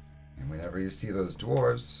 And whenever you see those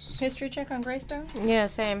dwarves... History check on Greystone? Yeah,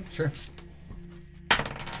 same. Sure.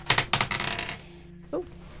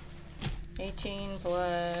 18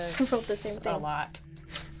 plus... Rolled the same thing. A lot.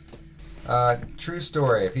 True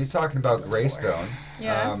story. If he's talking about Greystone,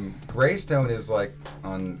 Yeah. Greystone is like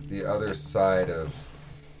on the other side of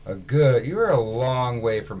you're a long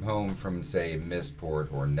way from home from, say,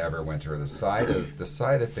 Mistport or Neverwinter, the side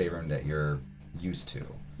of Faerun that you're used to.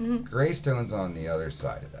 Mm-hmm. Greystone's on the other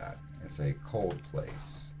side of that. It's a cold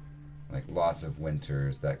place, like lots of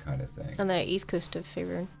winters, that kind of thing. On the east coast of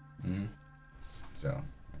Faerun. Mm-hmm. So,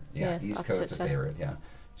 Yeah, east opposite coast of side. Faerun, yeah.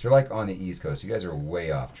 So you're like on the east coast. You guys are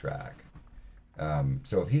way off track.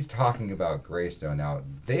 So if he's talking about Greystone now,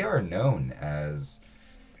 they are known as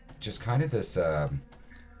just kind of this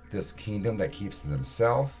this kingdom that keeps to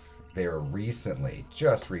themselves. They are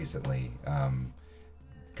just recently,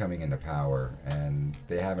 coming into power, and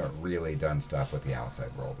they haven't really done stuff with the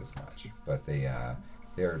outside world as much. But they're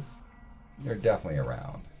definitely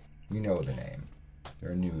around. You know the name.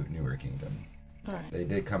 They're a newer kingdom. All right. They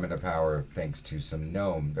did come into power thanks to some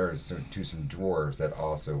to some dwarves that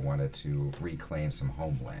also wanted to reclaim some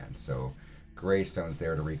homeland. So Greystone's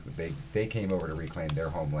there to they came over to reclaim their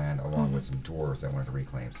homeland along with some dwarves that wanted to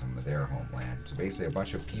reclaim some of their homeland. So basically a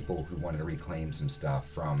bunch of people who wanted to reclaim some stuff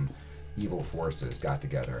from evil forces got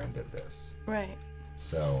together and did this. Right.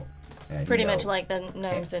 So and, Pretty much like the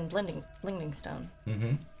gnomes in Blending Stone.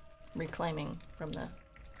 Mm-hmm. Reclaiming from the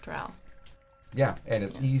drow. Yeah, and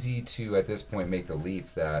it's easy to, at this point, make the leap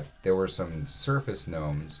that there were some surface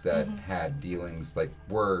gnomes that had dealings,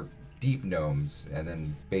 were deep gnomes, and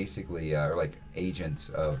then basically, are like agents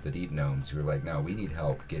of the deep gnomes who were like, no, we need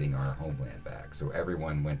help getting our homeland back. So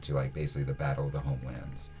everyone went to, basically the Battle of the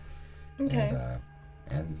Homelands. Okay.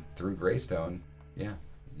 And through Greystone, yeah,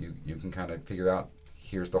 you can kind of figure out,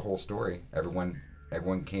 here's the whole story. Everyone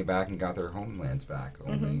came back and got their homelands back.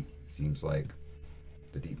 Only seems like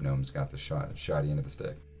the deep gnomes got the shoddy end of the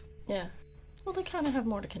stick. Yeah. Well, they kind of have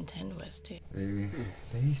more to contend with, too.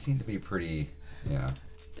 They seem to be pretty, yeah.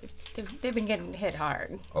 They've been getting hit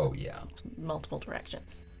hard. Oh, yeah. Multiple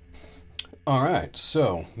directions. All right,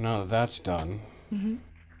 so now that that's done,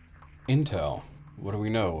 intel. What do we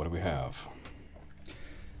know? What do we have?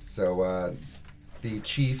 So, the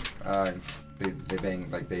chief, they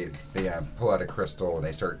pull out a crystal and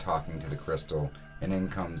they start talking to the crystal, and in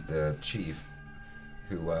comes the chief,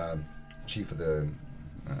 chief of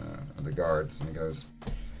the guards, and he goes,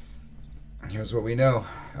 here's what we know.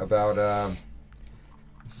 About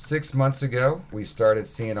 6 months ago, we started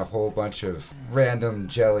seeing a whole bunch of random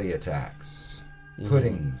jelly attacks.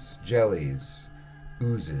 Puddings, jellies,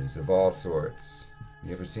 oozes of all sorts.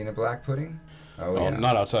 You ever seen a black pudding? Oh, yeah.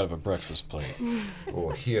 Not outside of a breakfast plate. Oh,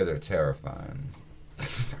 here they're terrifying.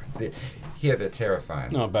 Here they're terrifying.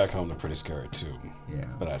 No, back home they're pretty scary too. Yeah.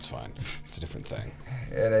 But that's fine. It's a different thing.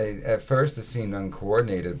 And at first it seemed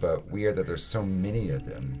uncoordinated, but weird that there's so many of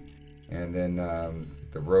them. And then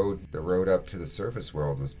the road up to the surface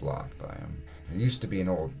world was blocked by them. It used to be an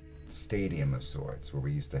old stadium of sorts where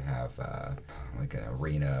we used to have like an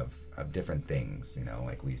arena of different things.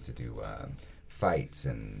 Like we used to do fights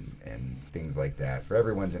and things like that for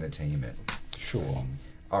everyone's entertainment. Sure.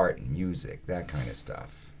 Art and music, that kind of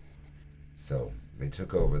stuff. So they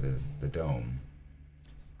took over the dome,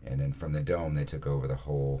 and then from the dome they took over the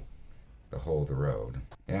whole of the road.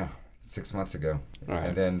 Yeah, 6 months ago. All right.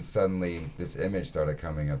 And then suddenly this image started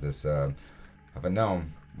coming of this of a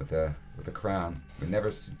gnome with a crown. We've never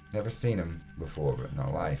seen him before in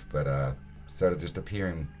our life, but started just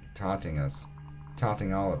appearing, taunting us,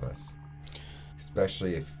 taunting all of us,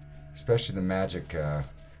 especially the magic.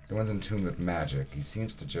 The ones in tune with magic. He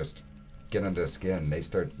seems to just get under the skin. They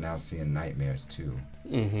start now seeing nightmares too.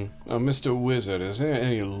 Mr. Wizard, is there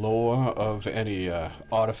any lore of any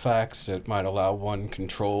artifacts that might allow one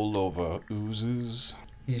control over oozes?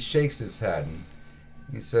 He shakes his head and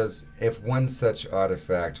he says, if one such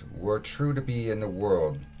artifact were true to be in the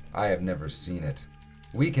world, I have never seen it.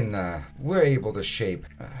 We're able to shape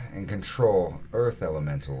and control earth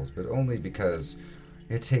elementals, but only because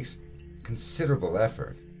it takes considerable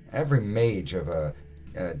effort. every mage of a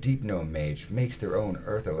deep gnome mage makes their own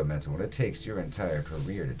earth elemental, and it takes your entire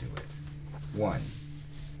career to do it. One.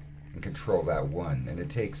 And control that one. And it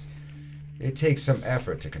takes some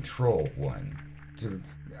effort to control one, to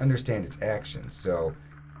understand its actions. So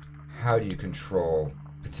how do you control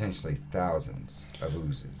potentially thousands of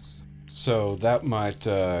oozes? So that might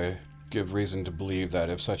give reason to believe that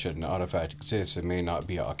if such an artifact exists, it may not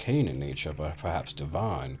be arcane in nature, but perhaps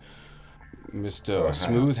divine. Mr. Perhaps.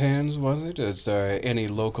 Smoothhands, was it? Is there any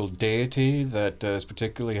local deity that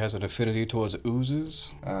particularly has an affinity towards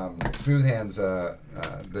oozes? Smoothhands,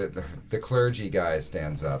 the clergy guy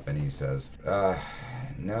stands up and he says,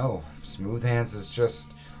 no, Smoothhands is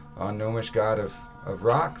just our gnomish god of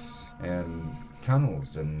rocks and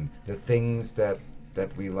tunnels and the things that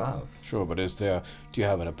we love. Sure, but do you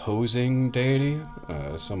have an opposing deity?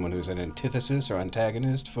 Someone who's an antithesis or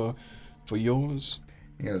antagonist for yours?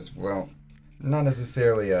 He goes, well, not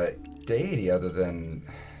necessarily a deity other than,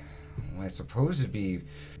 well, I suppose it'd be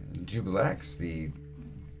Jubilex, the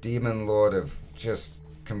demon lord of just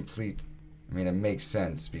complete... I mean, it makes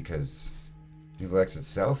sense because Jubilex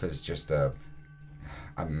itself is just a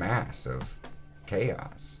mass of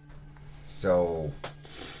chaos. So,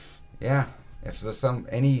 yeah, if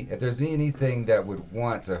there's anything that would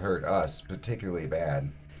want to hurt us particularly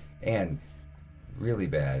bad, and really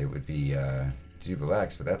bad, it would be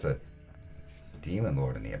Jubilex, but that's a demon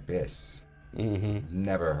lord in the abyss. Mm-hmm.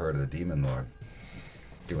 Never heard of the demon lord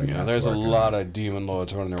doing that. Yeah, there's a lot of demon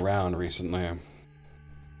lords running around recently.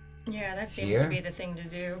 Yeah, that seems Here? to be the thing to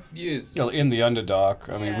do. Yes. You know, in the Underdark,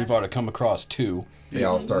 I mean, Yeah. we've already come across two. They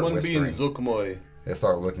all start One being whispering. Zukmoy. They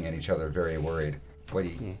start looking at each other very worried. What do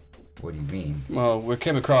you mean? Well, we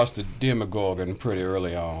came across the Demogorgon pretty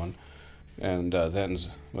early on, and then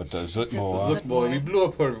Zutmo. Zukmoy, we blew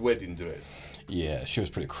up her wedding dress. Yeah, she was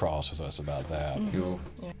pretty cross with us about that.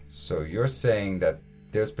 So you're saying that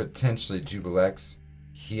there's potentially Jubilex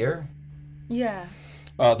here? Yeah,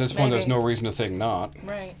 At this point, there's Maybe. no reason to think not.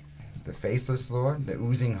 right. The Faceless Lord? The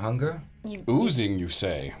Oozing Hunger? Oozing, you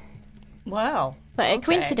say? Wow. But a Okay.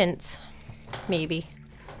 coincidence, maybe.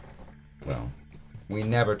 Well, we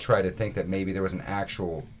never try to think that maybe there was an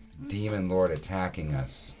actual demon lord attacking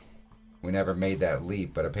us. We never made that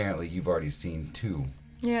leap, but apparently you've already seen two.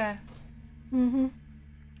 Yeah.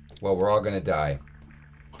 Well, we're all gonna die.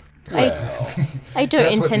 I don't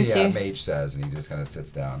That's intend what the to. mage says, and he just kind of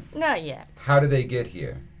sits down. Not yet. How did they get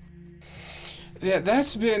here? Yeah,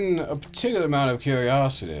 that's been a particular amount of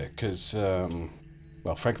curiosity, because,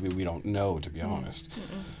 well, frankly, we don't know, to be honest.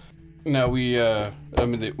 Now, when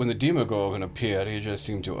the Demogorgon appeared, he just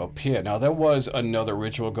seemed to appear. Now, there was another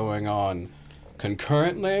ritual going on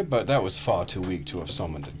concurrently, but that was far too weak to have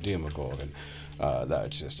summoned a Demogorgon.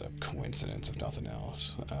 That's just a coincidence, if nothing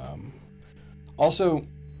else. Also,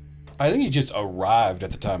 I think he just arrived at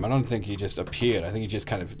the time. I don't think he just appeared. I think he just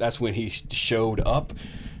that's when he showed up,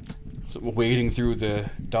 wading through the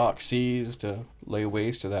dark seas to lay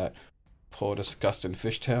waste to that poor, disgusting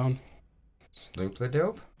fish town. Sloop the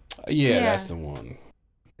Dope? Yeah, Yeah. that's the one.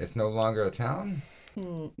 It's no longer a town?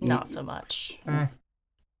 Not so much.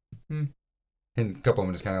 And a couple of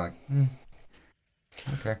them just kind of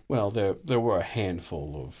like, okay. Well, there were a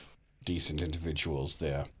handful of decent individuals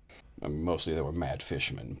there. I mean, mostly they were mad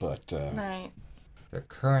fishermen, but Right. The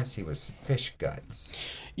currency was fish guts.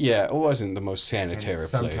 yeah, it wasn't the most sanitary And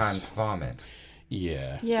sometimes place. vomit.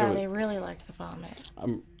 Yeah. Yeah, it was- they really liked the vomit.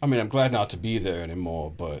 I'm glad not to be there anymore,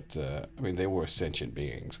 but I mean, they were sentient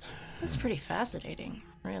beings. It's pretty fascinating,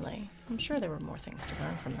 really. I'm sure there were more things to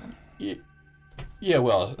learn from them. Yeah,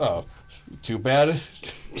 well, too bad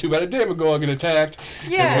a Demogorgon attacked. 'Cause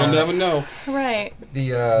Yeah. we'll never know. Right.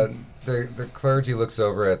 The clergy looks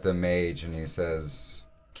over at the mage and he says,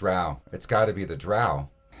 Drow. It's got to be the Drow.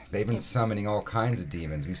 They've been summoning all kinds of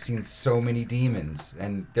demons. We've seen so many demons,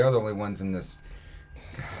 and they're the only ones in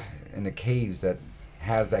the caves that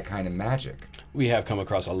has that kind of magic. We have come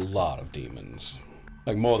across a lot of demons.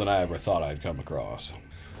 Like, more than I ever thought I'd come across.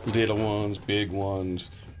 Little ones, big ones,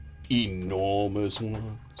 enormous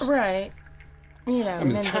ones. Right. You know, I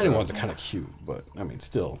mean, the and then tiny ones are kind of cute, but, I mean,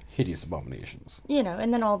 still hideous abominations. You know,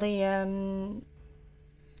 and then all the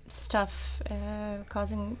stuff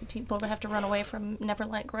causing people to have to run away from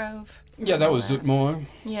Neverlight Grove. Yeah, that was Zutmore.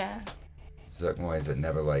 Yeah. Zuckmoy is at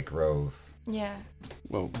Neverlight Grove. Yeah.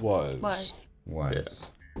 Well, Was. Was.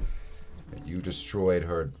 You destroyed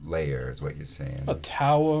her lair, is what you're saying. A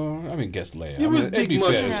tower? I mean, guess layer. It was it'd big be fair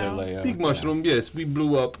to mushroom. say Yeah. layer. Big yeah. mushroom, yes. We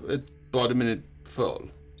blew up at bottom and it fell.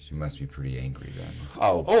 She must be pretty angry then.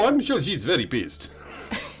 Oh, Oh, I'm sure she's very pissed.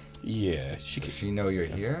 yeah. She Does could. she know you're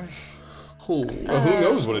here? Oh. Well, who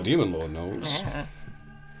knows what a demon lord knows?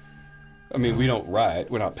 I mean, we don't write.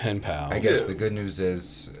 We're not pen pals. I guess the good news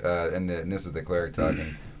is, and this is the cleric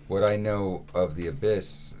talking, what I know of the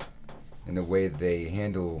Abyss and the way they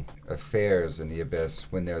handle affairs in the Abyss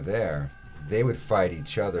when they're there, they would fight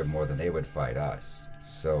each other more than they would fight us.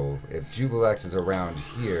 So if Jubilex is around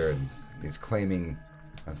here and is claiming,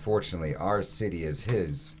 unfortunately, our city is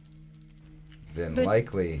his, then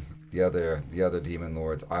likely the other demon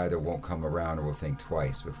lords either won't come around or will think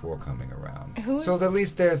twice before coming around. So at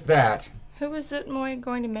least there's that. Who was it Moy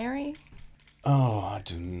going to marry? Oh, I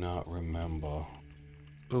do not remember.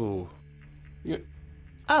 Oh.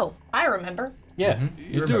 Oh, I remember. Yeah,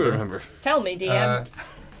 You do remember. Tell me, DM.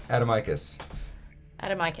 Adamicus.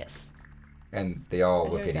 Adamicus. And they all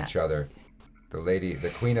And look who's at that? each other.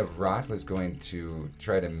 The Queen of Rot was going to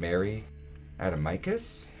try to marry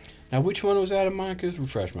Adamicus. Now, which one was Adamicus?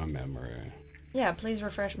 Refresh my memory. Yeah, please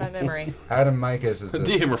refresh my memory. Adamicus is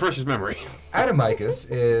DM, refresh his memory. Adamicus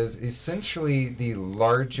is essentially the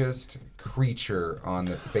largest creature on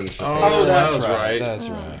the face of Oh, the that earth. was right. That's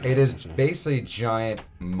right. It is basically giant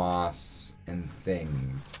moss and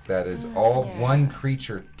things that is all one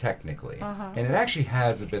creature technically. And it actually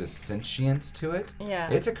has a bit of sentience to it. Yeah.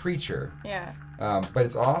 It's a creature. Yeah. But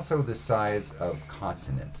it's also the size of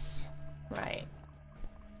continents. Right.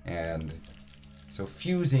 And so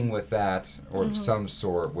fusing with that or of some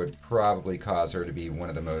sort would probably cause her to be one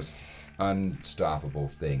of the most unstoppable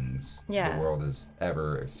things the world has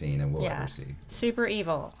ever seen and will ever see. Super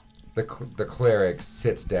evil. The cleric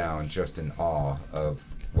sits down just in awe of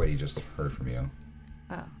what he just heard from you.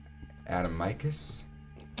 Oh. Adamicus?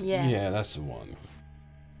 Yeah. Yeah, that's the one.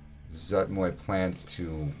 Zutmoy plans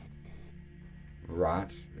to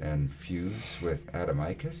rot and fuse with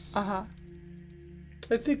Adamicus? Uh-huh.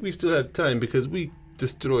 I think we still have time because we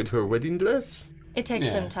destroyed her wedding dress. It takes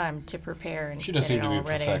Yeah. some time to prepare and She get does seem it to be a all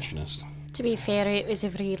ready. perfectionist. To be fair, it was a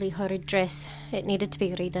really horrid dress. It needed to be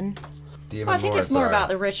redone. Demon Well, I think it's lords more are- about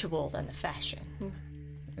the ritual than the fashion.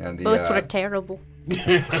 and the, Both were terrible.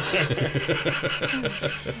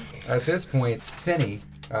 At this point, Cinny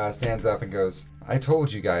stands up and goes, I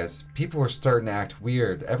told you guys, people are starting to act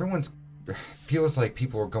weird. Everyone's feels like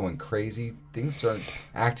people are going crazy. Things aren't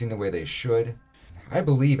acting the way they should. I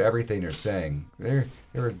believe everything they're saying. There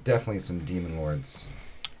are definitely some demon lords.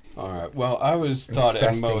 All right. Well, I always thought at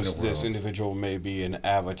Infesting the most this world. individual may be an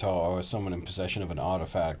avatar or someone in possession of an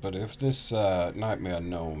artifact. But if this nightmare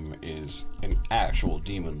gnome is an actual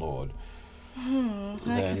demon lord, then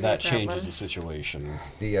could that be a changes problem. the situation.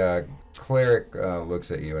 The cleric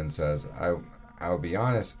looks at you and says, I'll be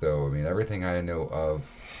honest though, I mean, everything I know of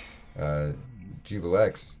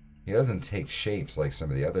Jubilex, he doesn't take shapes like some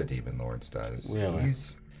of the other demon lords does. Really?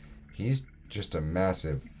 He's just a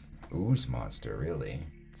massive ooze monster, really.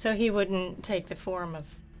 So he wouldn't take the form of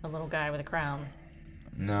a little guy with a crown.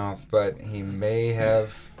 No, but he may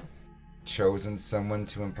have chosen someone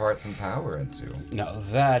to impart some power into. Now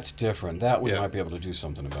that's different. That we Yeah. might be able to do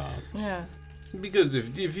something about. Yeah. Because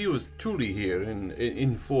if he was truly here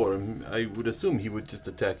in form, I would assume he would just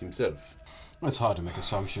attack himself. It's hard to make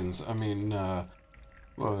assumptions. I mean,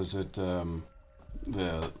 what was it?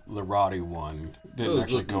 The Lirati one didn't Oh,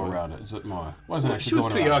 actually go Zutmoy. around it. Zutmoy wasn't She actually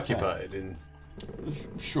was going around attack. preoccupied, and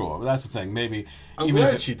Sure, but that's the thing. Maybe I'm even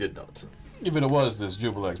glad if she did not. it was this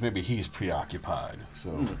Jubilex, maybe he's preoccupied.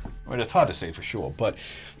 So, well, it's hard to say for sure. But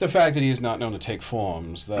the fact that he is not known to take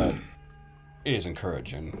forms, that is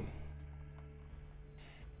encouraging.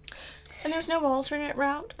 And there's no alternate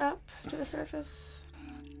route up to the surface?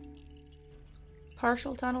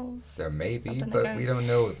 Partial tunnels? There may be, Something that but we goes- don't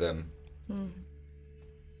know of them.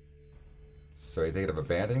 So you thinking of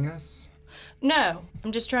abandoning us? No.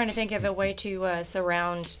 I'm just trying to think of a way to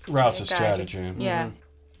surround... Routes the of guy. strategy. Yeah.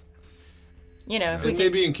 You know, if we And could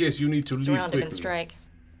maybe in case you need to leave surround him quickly. and strike.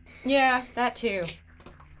 Yeah, that too.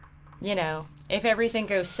 You know, if everything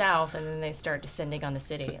goes south and then they start descending on the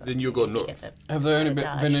city. Then you go north. get the- Have there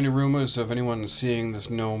Dodge. been any rumors of anyone seeing this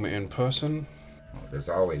gnome in person? Well, there's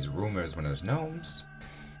always rumors when there's gnomes.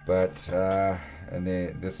 But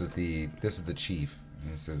this is the chief.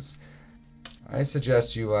 He says, I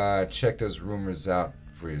suggest you check those rumors out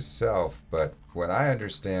for yourself. But what I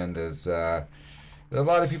understand is there are a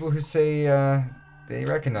lot of people who say they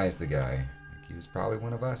recognize the guy. Like he was probably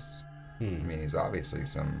one of us. I mean, he's obviously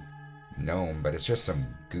some gnome, but it's just some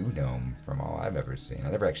goo gnome from all I've ever seen.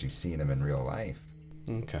 I've never actually seen him in real life.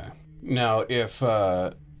 Okay. Now, if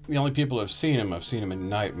the only people who have seen him in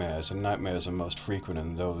nightmares, and nightmares are most frequent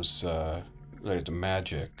in those related to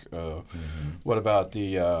magic. What about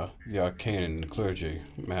the arcane and clergy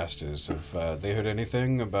masters? Have they heard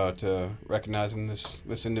anything about recognizing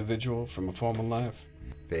this individual from a former life?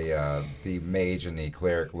 the mage and the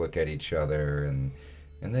cleric look at each other, and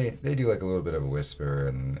they do like a little bit of a whisper,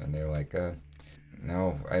 and they're like,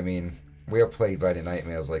 no, I mean, we are plagued by the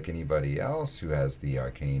nightmares like anybody else who has the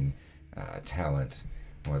arcane talent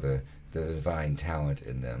or the divine talent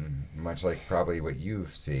in them, much like probably what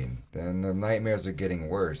you've seen. Then the nightmares are getting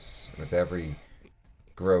worse with every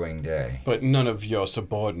growing day. But none of your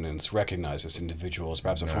subordinates recognize this individual as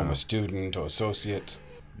perhaps a former student or associate?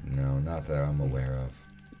 No, not that I'm aware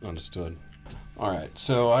of. Understood. All right,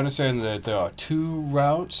 so I understand that there are 2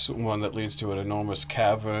 routes, one that leads to an enormous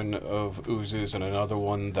cavern of oozes and another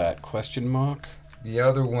one that question mark. The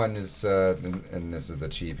other one is, and this is the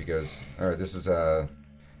chief, he goes, or this is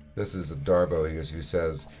Darbo, he goes, who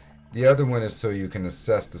says, the other one is so you can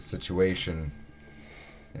assess the situation.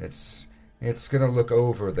 It's going to look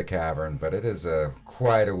over the cavern, but it is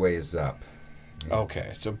quite a ways up. Okay,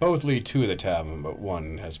 so both lead to the tavern, but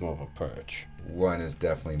one has more of a perch. One is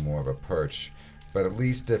definitely more of a perch. But at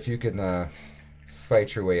least if you can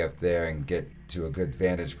fight your way up there and get to a good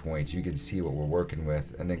vantage point, you can see what we're working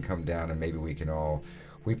with, and then come down and maybe we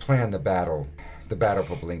plan the battle for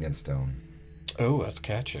Blingdenstone. Oh, that's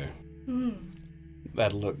catchy.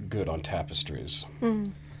 That'll look good on tapestries.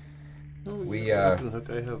 We I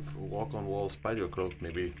have walk on wall spider cloak.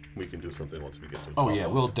 Maybe we can do something once we get to. Oh yeah,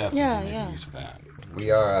 we'll definitely Yeah. use that.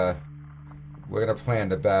 we're gonna plan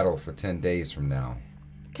the battle for 10 days from now.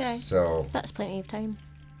 Okay. So That's plenty of time.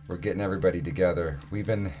 we're getting everybody together.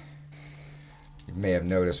 You may have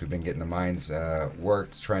noticed we've been getting the mines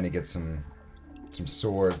worked, trying to get some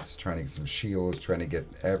swords, trying to get some shields, trying to get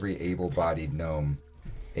every able-bodied gnome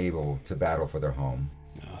able to battle for their home.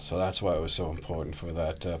 So that's why it was so important for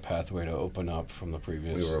that pathway to open up from the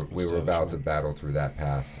previous. We were about to battle through that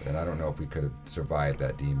path, and I don't know if we could have survived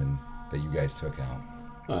that demon that you guys took out.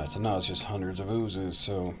 Alright, so now it's just hundreds of oozes,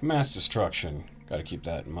 so mass destruction. Gotta keep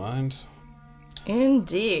that in mind.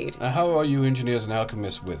 Indeed. Now, how are you engineers and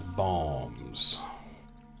alchemists with bombs?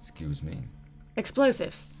 Excuse me.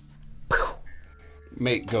 Explosives.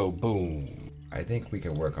 Make go boom. I think we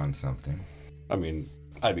can work on something. I mean,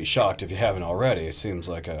 I'd be shocked if you haven't already. It seems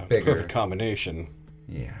like a Bigger. perfect combination.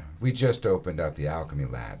 Yeah, we just opened up the alchemy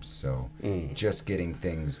labs, so just getting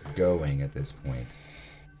things going at this point.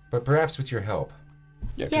 But perhaps with your help.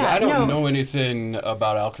 Yeah, because Yeah, I don't no. know anything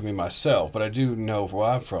about alchemy myself, but I do know where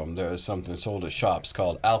I'm from. There is something sold at shops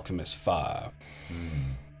called Alchemist Fire.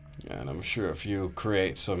 And I'm sure if you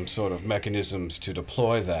create some sort of mechanisms to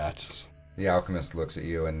deploy that. The alchemist looks at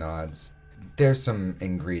you and nods. There's some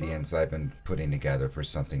ingredients I've been putting together for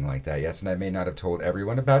something like that, yes, and I may not have told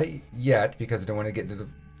everyone about it yet because I don't want to get into the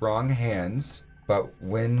wrong hands. But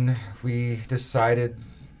when we decided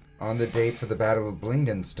on the date for the Battle of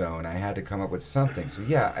Blingdenstone, I had to come up with something. So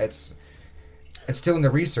yeah, it's still in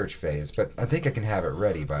the research phase, but I think I can have it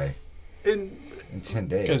ready by in 10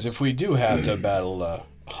 days. Because if we do have to battle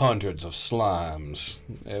hundreds of slimes,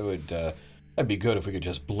 it would that'd be good if we could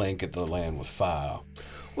just blanket the land with fire.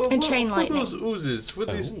 And chain for lightning. those oozes, for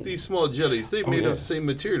these small jellies, they're made of yes. the same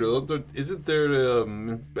material. Isn't there,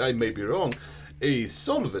 I may be wrong, a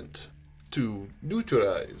solvent to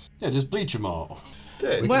neutralize? Yeah, just bleach them all.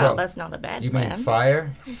 That? Well, that's not a bad You mean plan.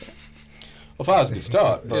 fire? Well, fire's a good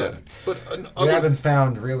start, but Yeah, but We haven't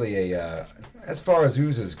found really as far as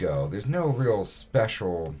oozes go, there's no real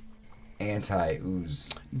special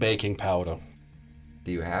anti-ooze. baking powder.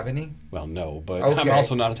 Do you have any? Well, no, but Okay. I'm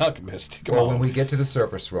also not an alchemist. Come Well, on. when we get to the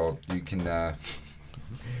surface world, you can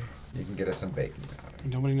get us some baking powder.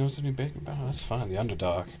 Nobody knows any baking powder. That's fine. The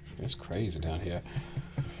underdog. It's crazy down here.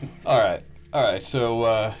 All right.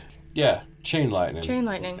 So, yeah, chain lightning. Chain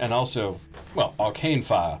lightning. And also, well, arcane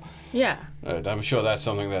fire. Yeah. I'm sure that's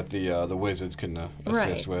something that the wizards can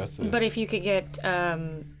assist Right. with. But if you could get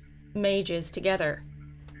mages together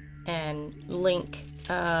and link.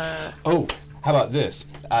 Oh, how about this?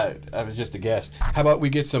 I was just a guess. How about we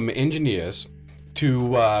get some engineers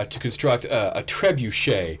to construct a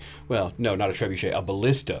trebuchet? Well, no, not a trebuchet, a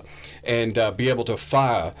ballista, and be able to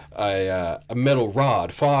fire a metal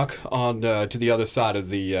rod far on to the other side of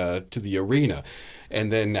the arena,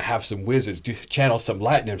 and then have some wizards channel some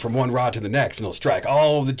lightning from one rod to the next, and they'll strike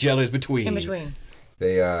all the jellies between. In between.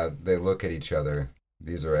 They look at each other.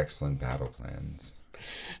 These are excellent battle plans.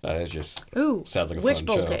 It just Ooh. sounds like a witch fun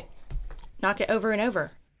bolt show. it. Knock it over and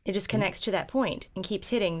over. It just connects to that point and keeps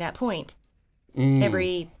hitting that point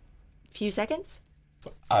every few seconds.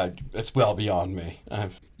 It's well beyond me.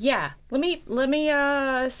 Yeah. Let me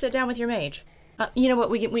sit down with your mage. You know what?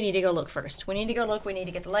 We need to go look first. We need to go look. We need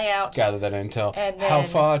to get the layout. Gather that intel. And How then-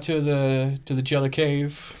 far to the jelly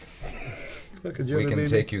cave? Like a We jelly can baby?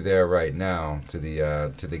 take you there right now to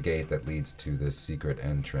the gate that leads to the secret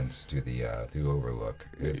entrance to the overlook.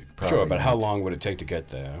 Sure, but how long would it take to get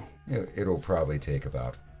there? It'll probably take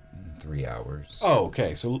about 3 hours. Oh,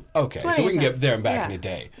 okay. So Plenty we of can time. get there and back Yeah. in a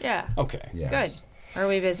day. Yeah. Okay. Yes. Good. Are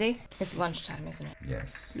we busy? It's lunchtime, isn't it?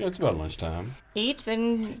 Yes. Yeah, it's about lunchtime. Eat,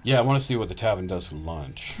 then. Yeah, I want to see what the tavern does for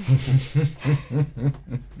lunch.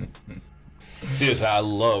 Seriously, I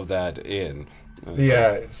love that inn.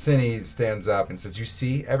 The Cinny stands up and says, "You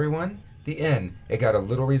see, everyone? The inn. It got a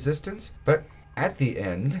little resistance, but at the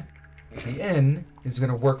end, the inn is going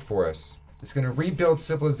to work for us. It's going to rebuild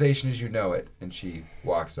civilization as you know it." And she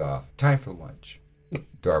walks off. Time for lunch.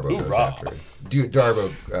 Darbo goes Hoorah. after her.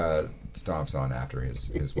 Darbo stomps on after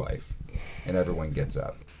his wife, and everyone gets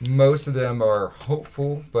up. Most of them are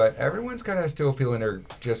hopeful, but everyone's kind of still feeling they're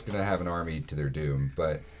just going to have an army to their doom.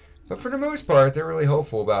 But for the most part, they're really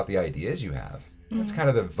hopeful about the ideas you have. That's kind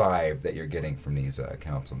of the vibe that you're getting from these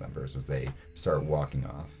council members as they start walking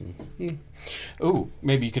off. Ooh,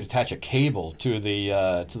 maybe you could attach a cable to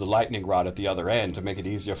the lightning rod at the other end to make it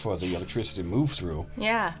easier for the electricity to move through.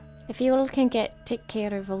 Yeah. If you all can take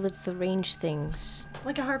care of all of the range things.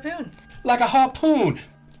 Like a harpoon. Like a harpoon.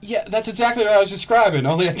 Yeah, that's exactly what I was describing.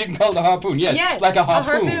 Only I didn't call it a harpoon. Yes, like a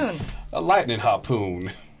harpoon. A lightning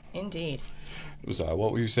harpoon. Indeed. I'm sorry,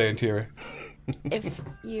 what were you saying, Tira? If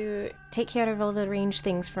you take care of all the range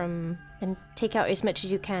things and take out as much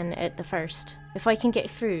as you can at the first, if I can get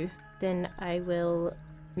through, then I will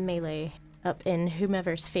melee up in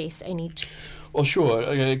whomever's face I need. Well,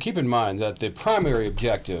 sure. Keep in mind that the primary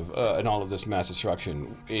objective in all of this mass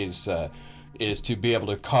destruction is to be able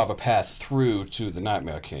to carve a path through to the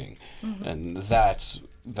Nightmare King, and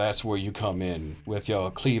that's where you come in with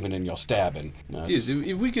your cleaving and your stabbing. Yes,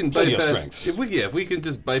 if we can Play your bypass, strengths. if we can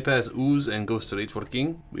just bypass ooze and go straight for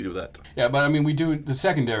king, we do that. Yeah, but I mean, we do the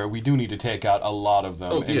secondary. We do need to take out a lot of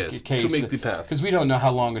them. Oh, yes, to make the path. Because we don't know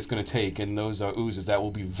how long it's going to take, and those are oozes that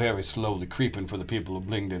will be very slowly creeping for the people of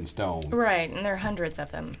Blingden Stone. Right, and there are hundreds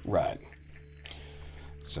of them. Right.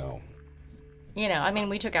 So. You know, I mean,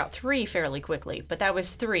 we took out 3 fairly quickly, but that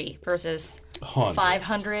was 3 versus 100.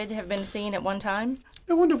 500 have been seen at one time.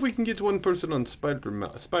 I wonder if we can get one person on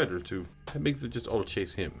Spider to make them just all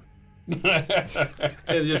chase him. And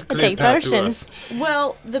just clear path to us.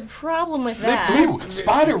 Well, the problem with that. Ooh,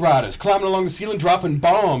 spider riders climbing along the ceiling, dropping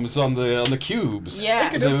bombs on the cubes.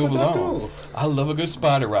 Yes. As they move along. I love a good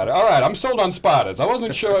spider rider. All right, I'm sold on spiders. I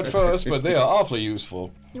wasn't sure at first, but they are awfully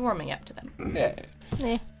useful. You're warming up to them. Yeah.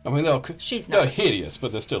 Yeah. I mean, She's they're not. hideous,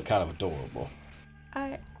 but they're still kind of adorable.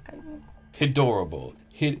 Adorable.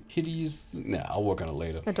 Hideous. Nah, I'll work on it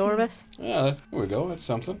later. Adorabus. Yeah, there we go. That's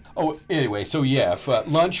something. Oh, anyway, so yeah,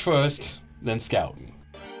 lunch first, then scouting.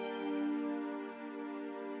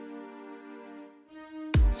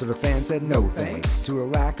 So the fans said no thanks to a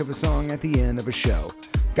lack of a song at the end of a show.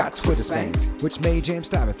 Got Twitter spanked, which made James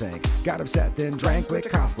Stiver think. Got upset, then drank with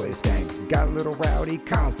cosplay skanks. Got a little rowdy,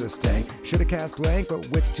 caused a stank. Should've cast blank, but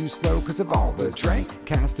wit's too slow cause of all the drink.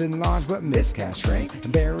 Cast in launch, but miscast shrank.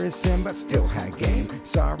 Embarrassing, but still had game.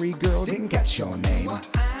 Sorry girl, didn't catch your name.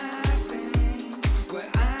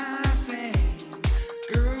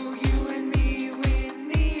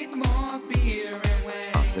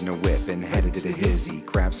 In a whip and headed to the hizzy.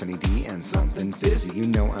 Grab Sunny D and something fizzy. You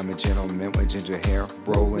know I'm a gentleman with ginger hair.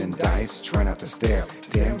 Rolling dice, try not to stare.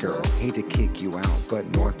 Damn girl, hate to kick you out, but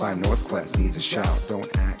North by Northwest needs a shout. Don't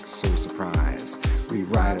act so surprised. We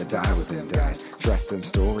ride or die with them dice. Dress them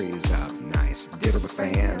stories up nice. Diddle the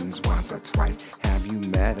fans once or twice. Have you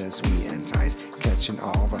met us? We entice. Catching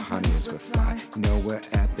all the honeys with fly. Know we're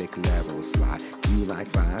epic level slide. You like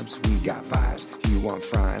vibes? We got vibes. You want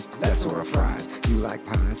fries? Let's order fries. You like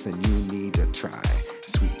pies? Then you need to try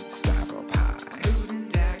Sweet Styver